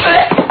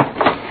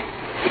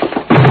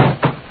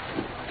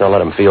 Don't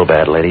let him feel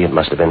bad, lady. It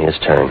must have been his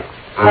turn.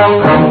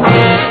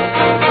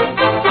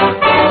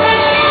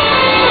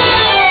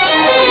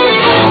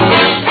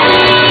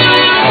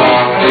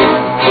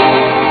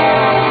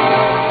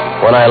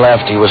 When I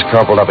left, he was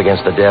crumpled up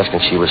against the desk,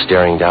 and she was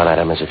staring down at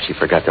him as if she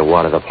forgot to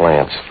water the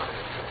plants.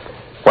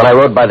 When I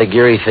rode by the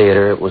Geary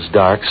Theater, it was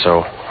dark, so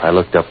I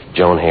looked up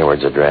Joan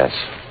Hayward's address.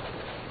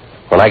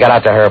 When I got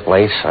out to her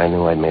place, I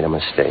knew I'd made a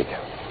mistake.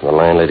 The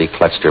landlady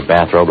clutched her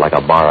bathrobe like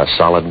a bar of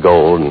solid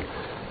gold and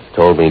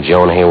told me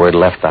Joan Hayward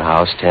left the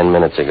house 10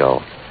 minutes ago.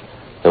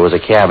 There was a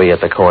cabbie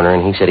at the corner,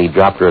 and he said he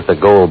dropped her at the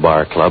Gold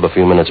Bar Club a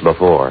few minutes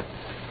before.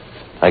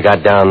 I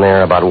got down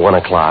there about 1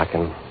 o'clock,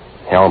 and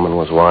Hellman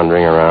was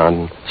wandering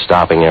around,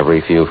 stopping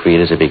every few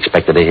feet as if he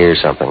expected to hear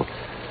something.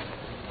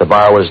 The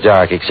bar was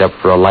dark except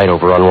for a light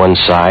over on one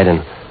side,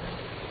 and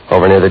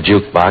over near the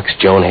jukebox,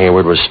 Joan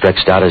Hayward was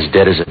stretched out as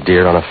dead as a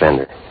deer on a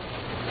fender.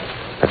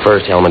 At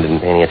first, Hellman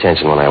didn't pay any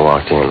attention when I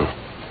walked in.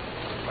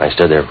 I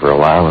stood there for a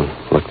while and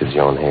looked at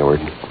Joan Hayward.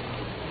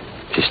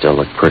 She still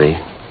looked pretty,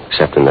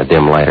 except in the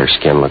dim light her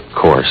skin looked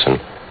coarse and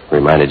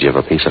reminded you of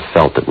a piece of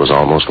felt that was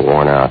almost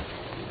worn out.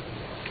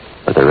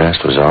 But the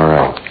rest was all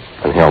right,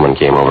 and Hellman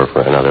came over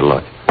for another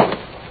look.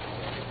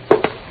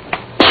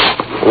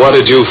 What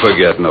did you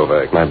forget,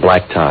 Novak? My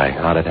black tie.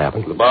 How'd it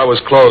happen? The bar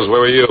was closed. Where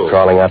were you?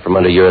 Crawling out from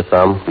under your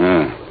thumb?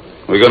 Yeah.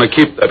 We're going to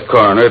keep that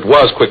coroner. It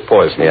was quick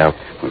poisoning. Yeah.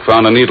 We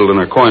found a needle in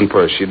her coin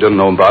purse. She didn't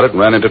know about it and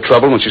ran into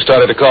trouble when she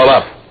started to call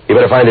up. You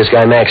better find this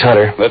guy, Max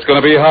Hunter. That's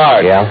going to be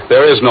hard. Yeah?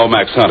 There is no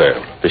Max Hunter.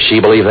 Does she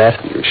believe that?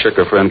 Your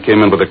Schicker friend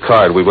came in with a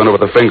card. We went over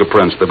the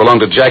fingerprints. They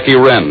belong to Jackie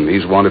Wren.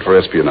 He's wanted for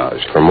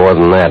espionage. For more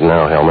than that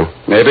now, Hellman.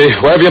 Maybe.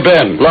 Where have you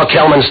been? Look,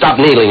 Hellman,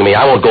 stop needling me.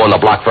 I won't go on the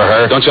block for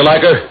her. Don't you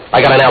like her?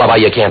 I got an alibi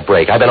you can't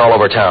break. I've been all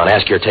over town.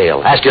 Ask your tail.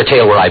 Ask your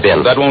tail where I've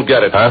been. That won't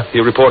get it. Huh? He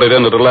reported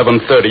in at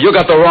 11:30. You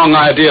got the wrong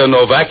idea,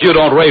 Novak. You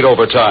don't rate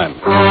overtime.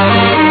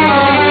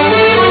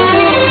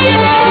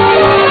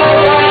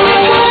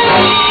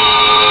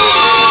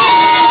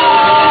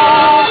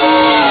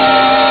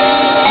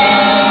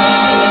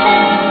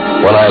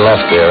 When I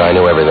left there, I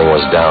knew everything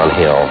was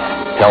downhill.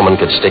 Hellman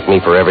could stick me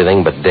for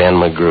everything but Dan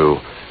McGrew.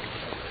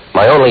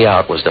 My only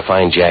out was to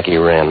find Jackie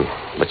Wren,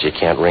 but you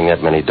can't ring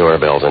that many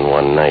doorbells in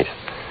one night.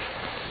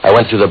 I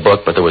went through the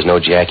book, but there was no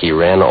Jackie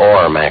Wren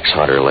or Max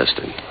Hunter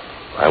listed.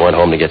 I went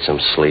home to get some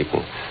sleep,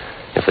 and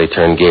if they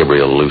turned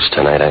Gabriel loose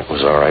tonight, it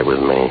was all right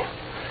with me.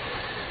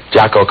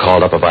 Jocko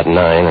called up about 9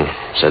 and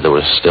said there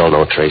was still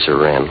no trace of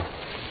Wren.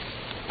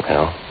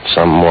 Well,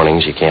 some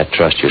mornings you can't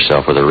trust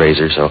yourself with a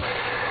razor, so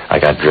I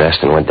got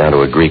dressed and went down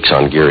to a Greek's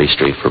on Geary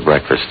Street for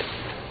breakfast.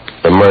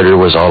 The murder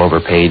was all over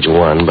page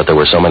 1, but there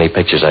were so many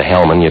pictures of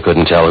Hellman you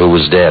couldn't tell who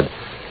was dead.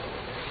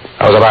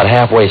 I was about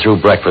halfway through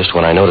breakfast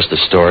when I noticed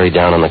a story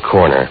down on the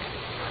corner.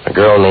 A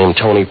girl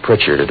named Toni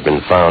Pritchard had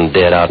been found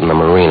dead out in the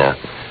marina.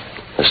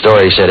 The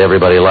story said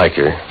everybody liked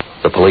her.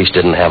 The police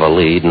didn't have a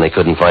lead, and they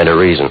couldn't find a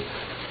reason.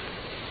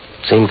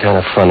 It seemed kind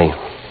of funny,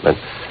 but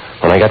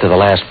when I got to the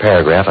last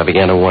paragraph, I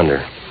began to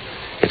wonder.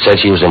 It said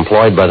she was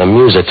employed by the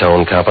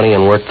Musitone Company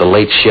and worked the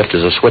late shift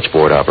as a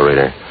switchboard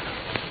operator.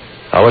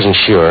 I wasn't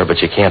sure, but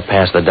you can't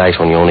pass the dice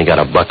when you only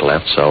got $1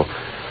 left, so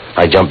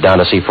I jumped down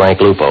to see Frank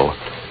Lupo.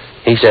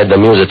 He said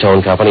the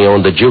Musitone Company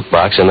owned the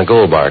jukebox in the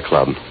Gold Bar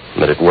Club,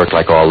 but it worked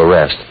like all the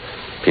rest.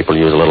 People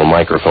use a little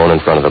microphone in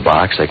front of the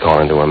box. They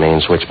call into a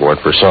main switchboard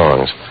for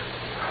songs.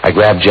 I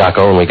grabbed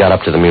Jocko, and we got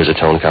up to the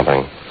Musitone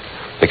Company.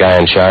 The guy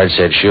in charge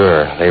said,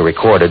 sure, they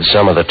recorded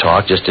some of the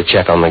talk just to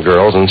check on the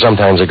girls, and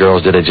sometimes the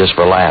girls did it just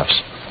for laughs.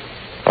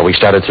 Well, we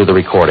started through the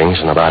recordings,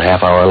 and about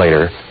half hour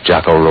later,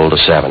 Jocko rolled a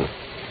 7.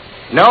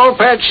 No,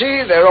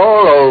 Patsy, they're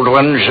all old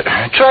ones.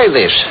 Try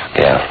this.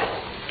 Yeah.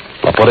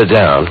 Well, put it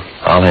down.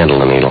 I'll handle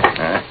the needle.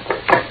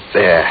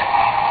 There.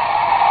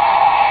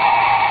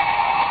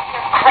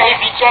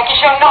 Crazy, Jackie.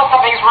 You know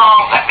something's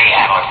wrong. Let me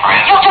handle it,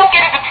 friend. You'll just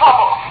get into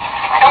trouble.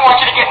 I don't want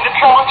you to get into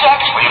trouble,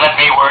 Jackie. Will you let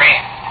me worry?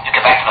 You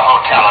get back to the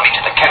hotel. I'll meet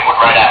you at the Kenwood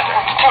right after.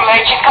 It's too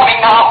late. She's coming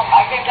now.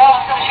 I came down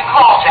as soon as you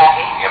called,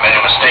 Jackie. You made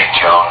a mistake,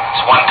 Joan.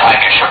 It's one time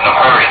you shouldn't have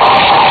hurried.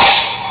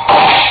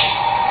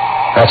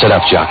 That's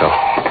enough, Jocko.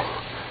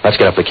 Let's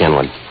get up to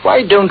Kenwood.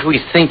 Why don't we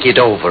think it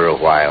over a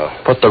while?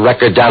 Put the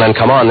record down and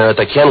come on there at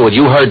the Kenwood.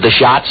 You heard the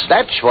shots?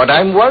 That's what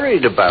I'm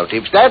worried about.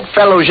 If that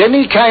fellow's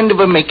any kind of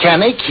a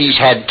mechanic, he's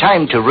had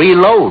time to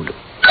reload.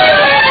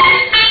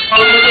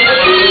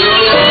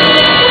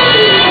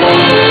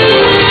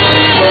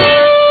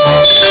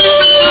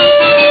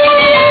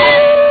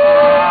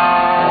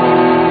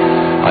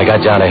 I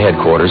got down to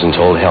headquarters and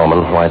told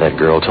Hellman why that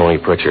girl, Toni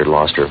Pritchard,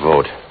 lost her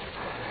vote.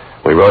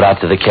 We rode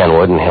out to the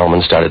Kenwood, and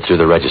Hellman started through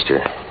the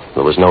register.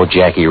 There was no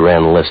Jackie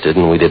Wren listed,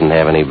 and we didn't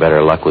have any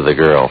better luck with the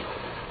girl.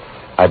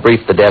 I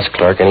briefed the desk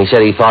clerk, and he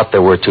said he thought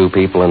there were 2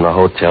 people in the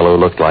hotel who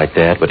looked like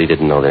that, but he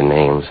didn't know their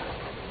names.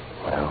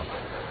 Well,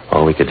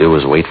 all we could do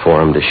was wait for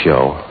him to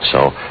show.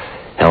 So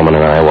Hellman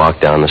and I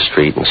walked down the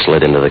street and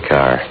slid into the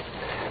car.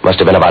 It must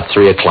have been about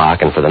 3 o'clock,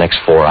 and for the next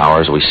 4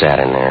 hours we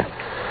sat in there.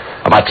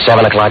 About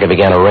 7 o'clock, it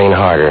began to rain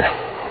harder.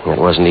 It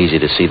wasn't easy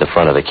to see the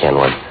front of the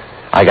Kenwood.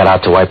 I got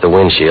out to wipe the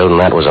windshield,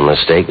 and that was a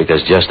mistake,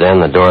 because just then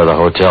the door of the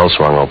hotel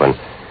swung open.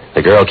 The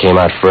girl came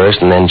out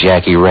first, and then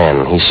Jackie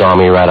Wren. He saw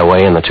me right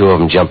away, and the 2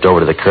 of them jumped over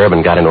to the curb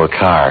and got into a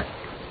car.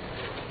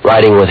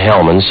 Riding with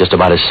Hellman's just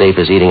about as safe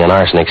as eating an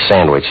arsenic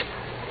sandwich.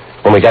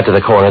 When we got to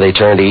the corner, they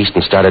turned east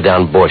and started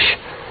down Bush.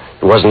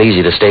 It wasn't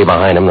easy to stay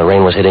behind them. The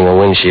rain was hitting the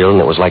windshield,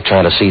 and it was like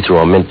trying to see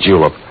through a mint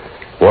julep.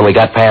 When we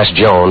got past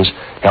Jones,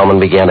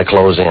 Hellman began to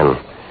close in.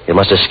 It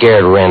must have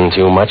scared Wren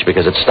too much,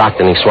 because it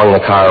stopped, and he swung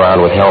the car around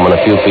with Hellman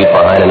a few feet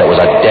behind, and it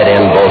was a dead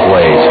end both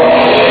ways.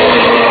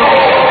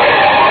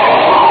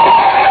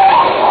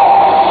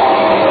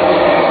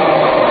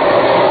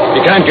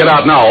 You can't get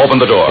out now. Open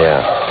the door.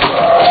 Yeah.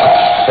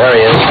 There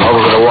he is,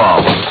 over to the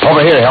wall.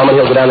 Over here, Hellman.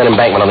 He'll go down that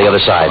embankment on the other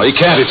side. Well, he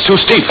can't. It's too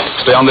steep.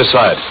 Stay on this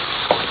side.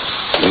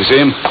 Can you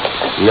see him?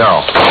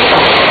 No.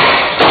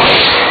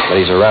 But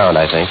he's around,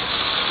 I think.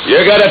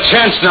 You got a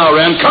chance now,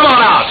 Wren. Come on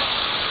out.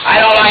 I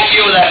don't like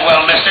you that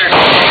well, mister.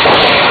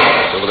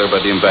 It's over there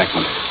by the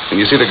embankment. Can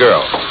you see the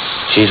girl?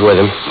 She's with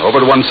him. Over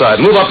to one side.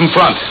 Move up in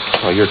front.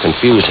 Oh, you're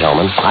confused,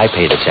 Hellman. I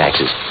pay the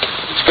taxes.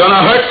 It's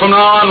gonna hurt from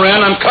now on,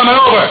 Wren. I'm coming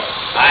over.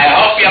 I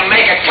hope you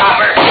make it,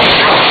 Copper.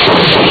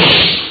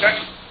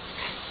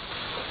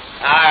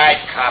 All right,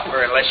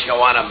 Copper, unless you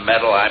want a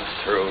medal, I'm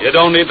through. You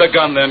don't need the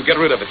gun, then. Get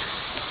rid of it.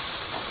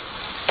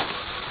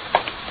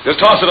 Just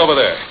toss it over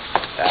there.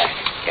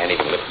 I can't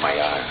even lift my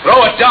arm.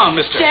 Throw it down,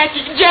 mister.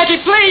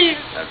 Jackie, please.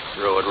 I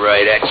threw it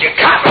right at you,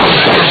 Copper.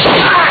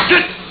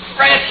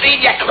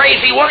 Francine, you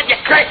crazy woman, you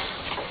crazy.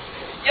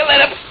 You let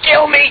him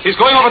kill me. He's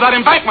going over that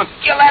embankment.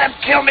 You let him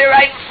kill me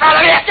right in front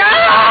of you.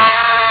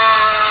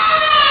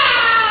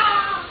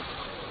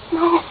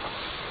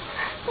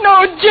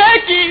 No,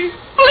 Jackie.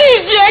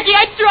 Please, Jackie,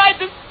 I tried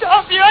to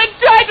stop you.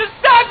 Jackie.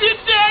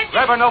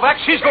 Grab her, Novak.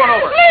 She's going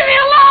over. Leave me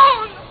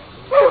alone.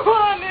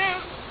 Honey.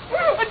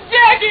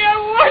 Jackie, I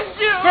want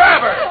you.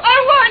 Grab her. I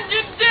want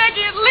you,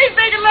 Jackie. At least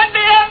they can let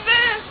me have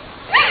this.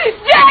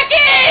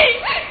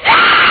 Jackie!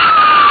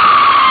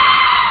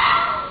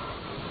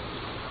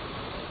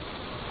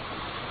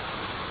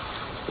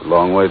 A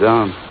long way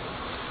down.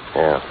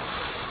 Yeah.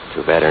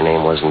 Too bad her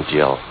name wasn't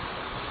Jill.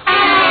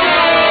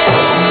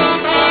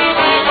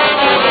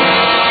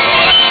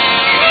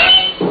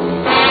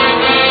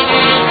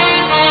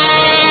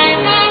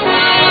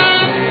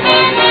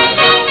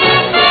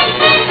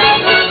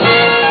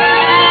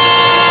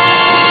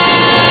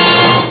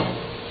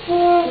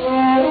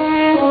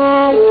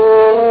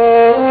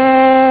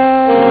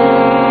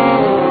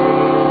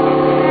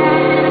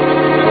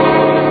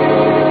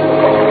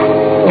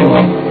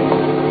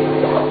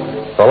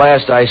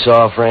 Last I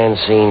saw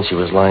Francine, she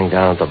was lying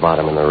down at the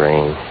bottom in the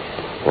rain.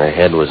 Her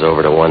head was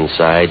over to one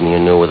side, and you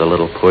knew with a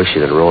little push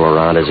it'd roll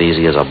around as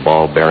easy as a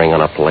ball bearing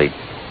on a plate.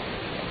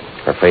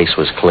 Her face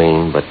was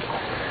clean, but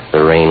the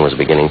rain was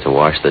beginning to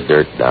wash the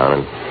dirt down,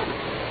 and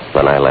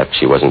when I left,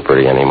 she wasn't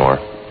pretty anymore.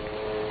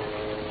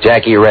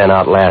 Jackie Wren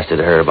outlasted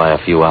her by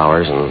a few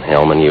hours, and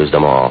Hellman used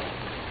them all.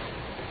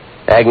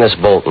 Agnes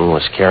Bolton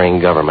was carrying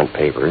government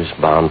papers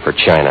bound for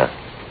China.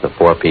 The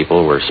four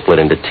people were split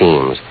into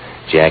teams.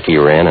 Jackie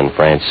Wren and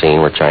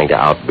Francine were trying to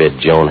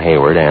outbid Joan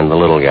Hayward and the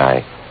little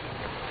guy.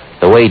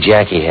 The way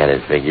Jackie had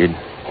it figured,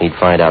 he'd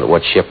find out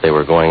what ship they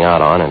were going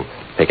out on and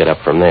pick it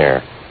up from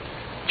there.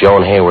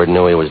 Joan Hayward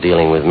knew he was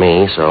dealing with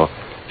me, so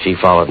she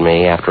followed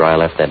me after I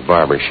left that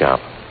barber shop.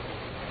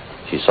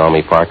 She saw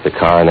me park the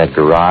car in that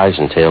garage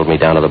and tailed me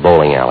down to the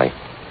bowling alley.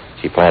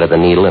 She planted the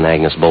needle in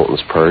Agnes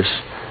Bolton's purse,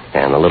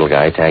 and the little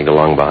guy tagged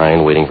along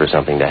behind waiting for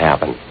something to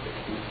happen.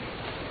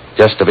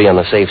 Just to be on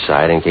the safe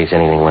side in case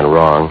anything went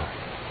wrong,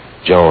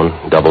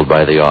 Joan doubled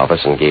by the office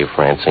and gave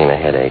Francine a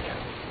headache.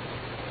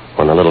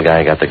 When the little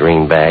guy got the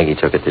green bag, he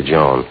took it to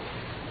Joan.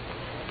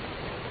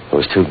 It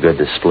was too good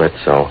to split,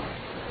 so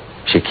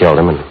she killed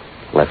him and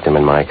left him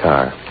in my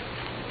car.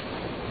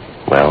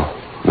 Well,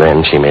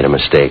 then she made a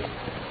mistake.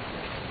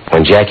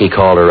 When Jackie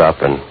called her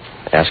up and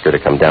asked her to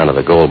come down to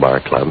the Gold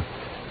Bar Club,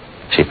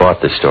 she bought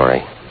the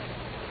story.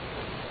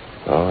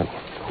 Oh, it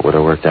would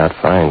have worked out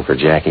fine for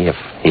Jackie if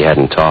he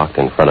hadn't talked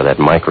in front of that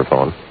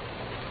microphone.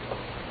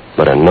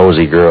 But a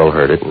nosy girl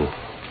heard it and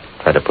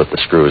tried to put the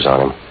screws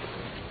on him.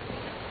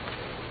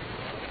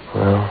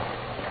 Well,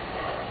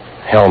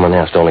 Hellman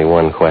asked only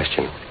one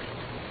question.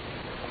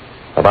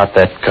 About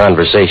that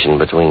conversation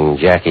between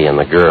Jackie and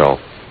the girl.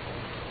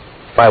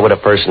 Why would a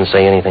person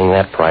say anything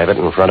that private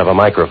in front of a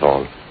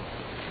microphone?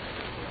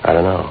 I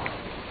don't know.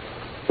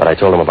 But I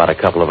told him about a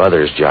couple of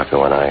others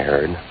Jocko and I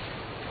heard.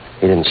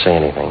 He didn't say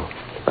anything,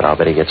 but I'll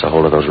bet he gets a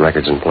hold of those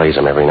records and plays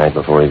them every night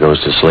before he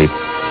goes to sleep.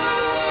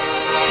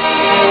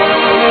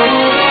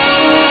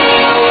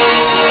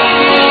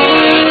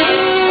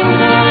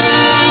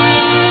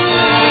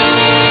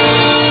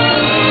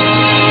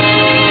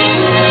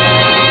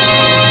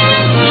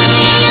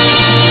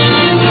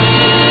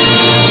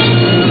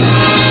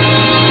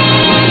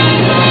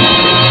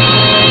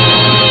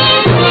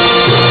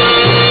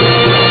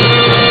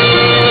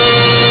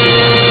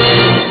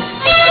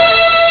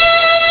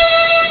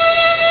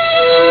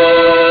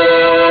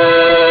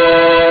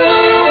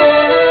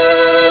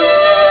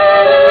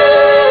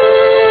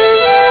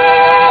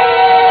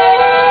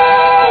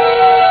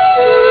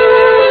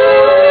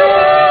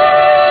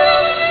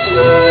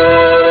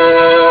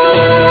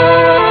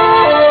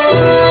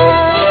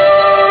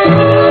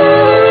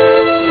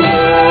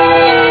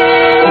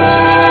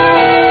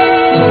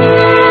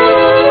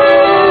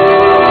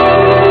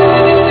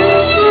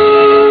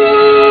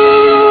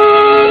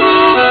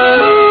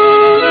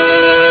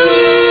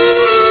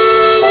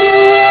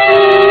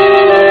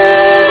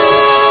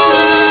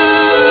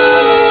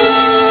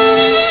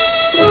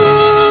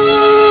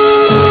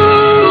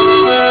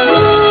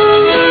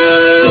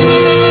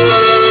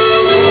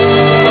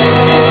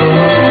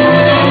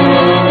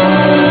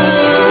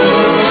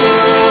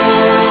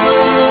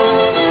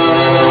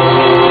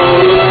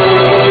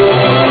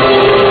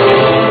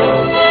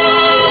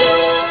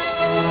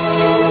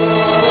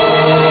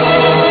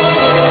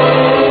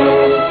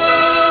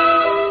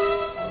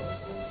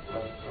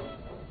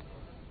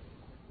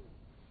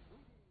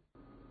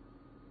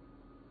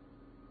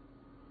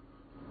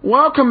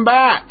 Welcome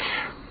back.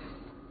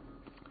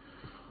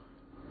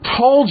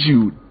 Told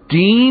you,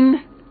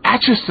 Dean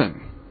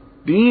Acheson.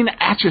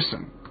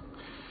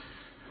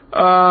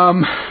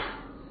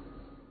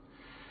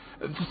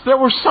 There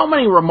were so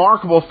many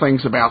remarkable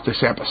things about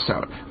this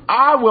episode.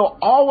 I will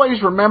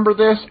always remember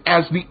this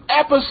as the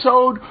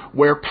episode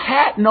where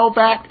Pat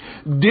Novak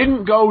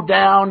didn't go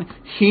down,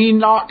 he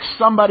knocked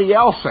somebody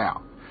else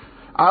out.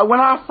 When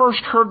I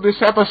first heard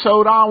this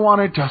episode, I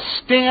wanted to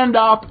stand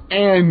up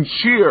and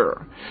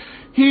cheer.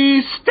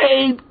 He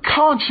stayed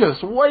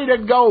conscious. Way to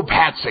go,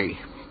 Patsy.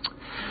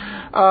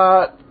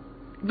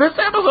 This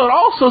episode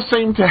also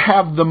seemed to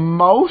have the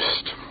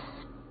most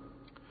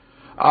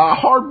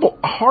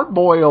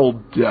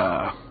hard-boiled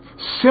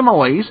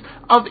similes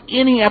of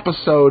any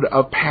episode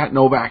of Pat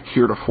Novak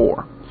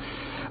heretofore.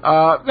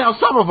 Now,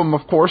 some of them,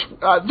 of course,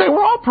 they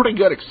were all pretty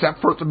good, except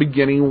for at the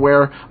beginning,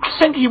 where I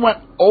think he went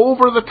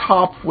over the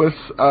top with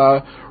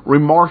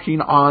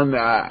remarking on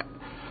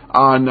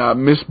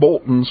Miss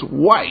Bolton's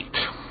weight.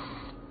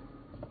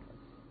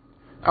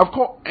 Of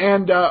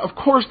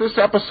course, this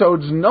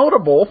episode's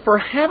notable for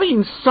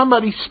having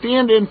somebody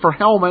stand in for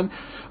Hellman.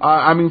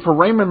 For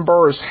Raymond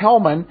Burr's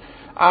Hellman,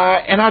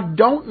 and I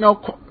don't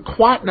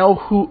quite know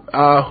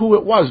who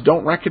it was.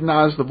 Don't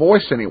recognize the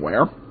voice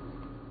anywhere.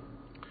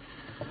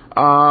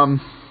 But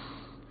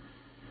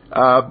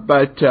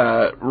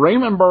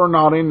Raymond Burr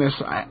not in this.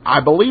 I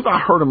believe I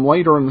heard him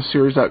later in the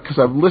series because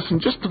I've listened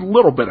just a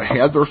little bit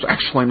ahead. There's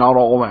actually not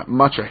all that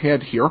much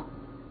ahead here.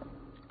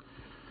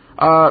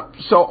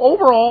 So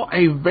overall,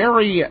 a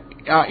very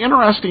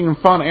interesting and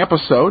fun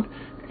episode.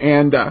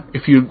 And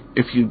if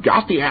you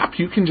got the app,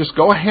 you can just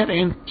go ahead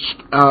and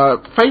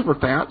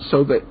favorite that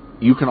so that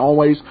you can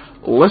always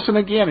listen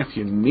again if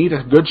you need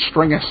a good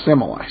string of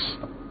similes.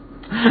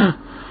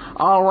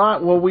 All right.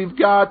 Well, we've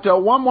got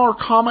one more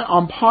comment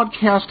on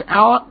Podcast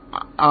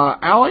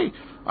Alley.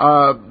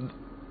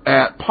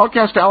 at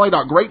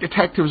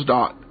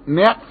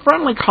podcastalley.greatdetectives.net.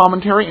 Friendly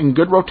commentary and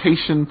good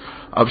rotation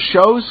of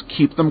shows.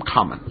 Keep them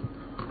coming.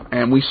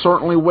 And we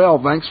certainly will.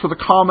 Thanks for the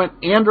comment,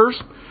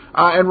 Anders.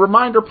 And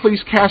reminder,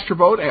 please cast your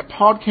vote at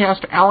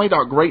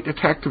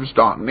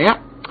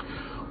podcastalley.greatdetectives.net.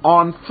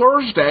 On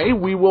Thursday,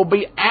 we will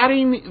be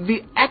adding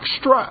the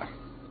extra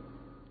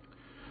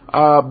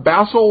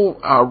Basil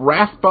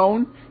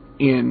Rathbone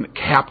in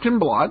Captain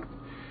Blood.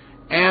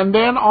 And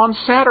then on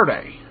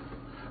Saturday,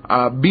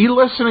 be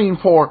listening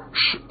for,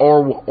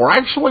 or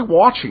actually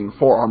watching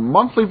for our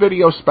monthly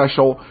video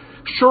special,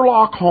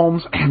 Sherlock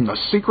Holmes and the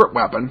Secret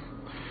Weapon.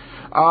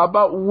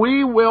 But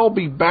we will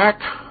be back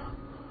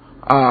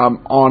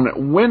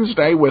on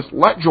Wednesday with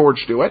Let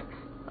George Do It.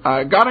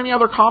 Got any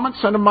other comments?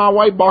 Send them my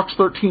way,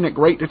 box13 at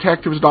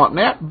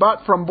greatdetectives.net.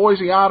 But from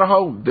Boise,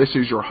 Idaho, this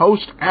is your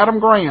host, Adam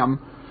Graham,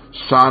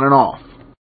 signing off.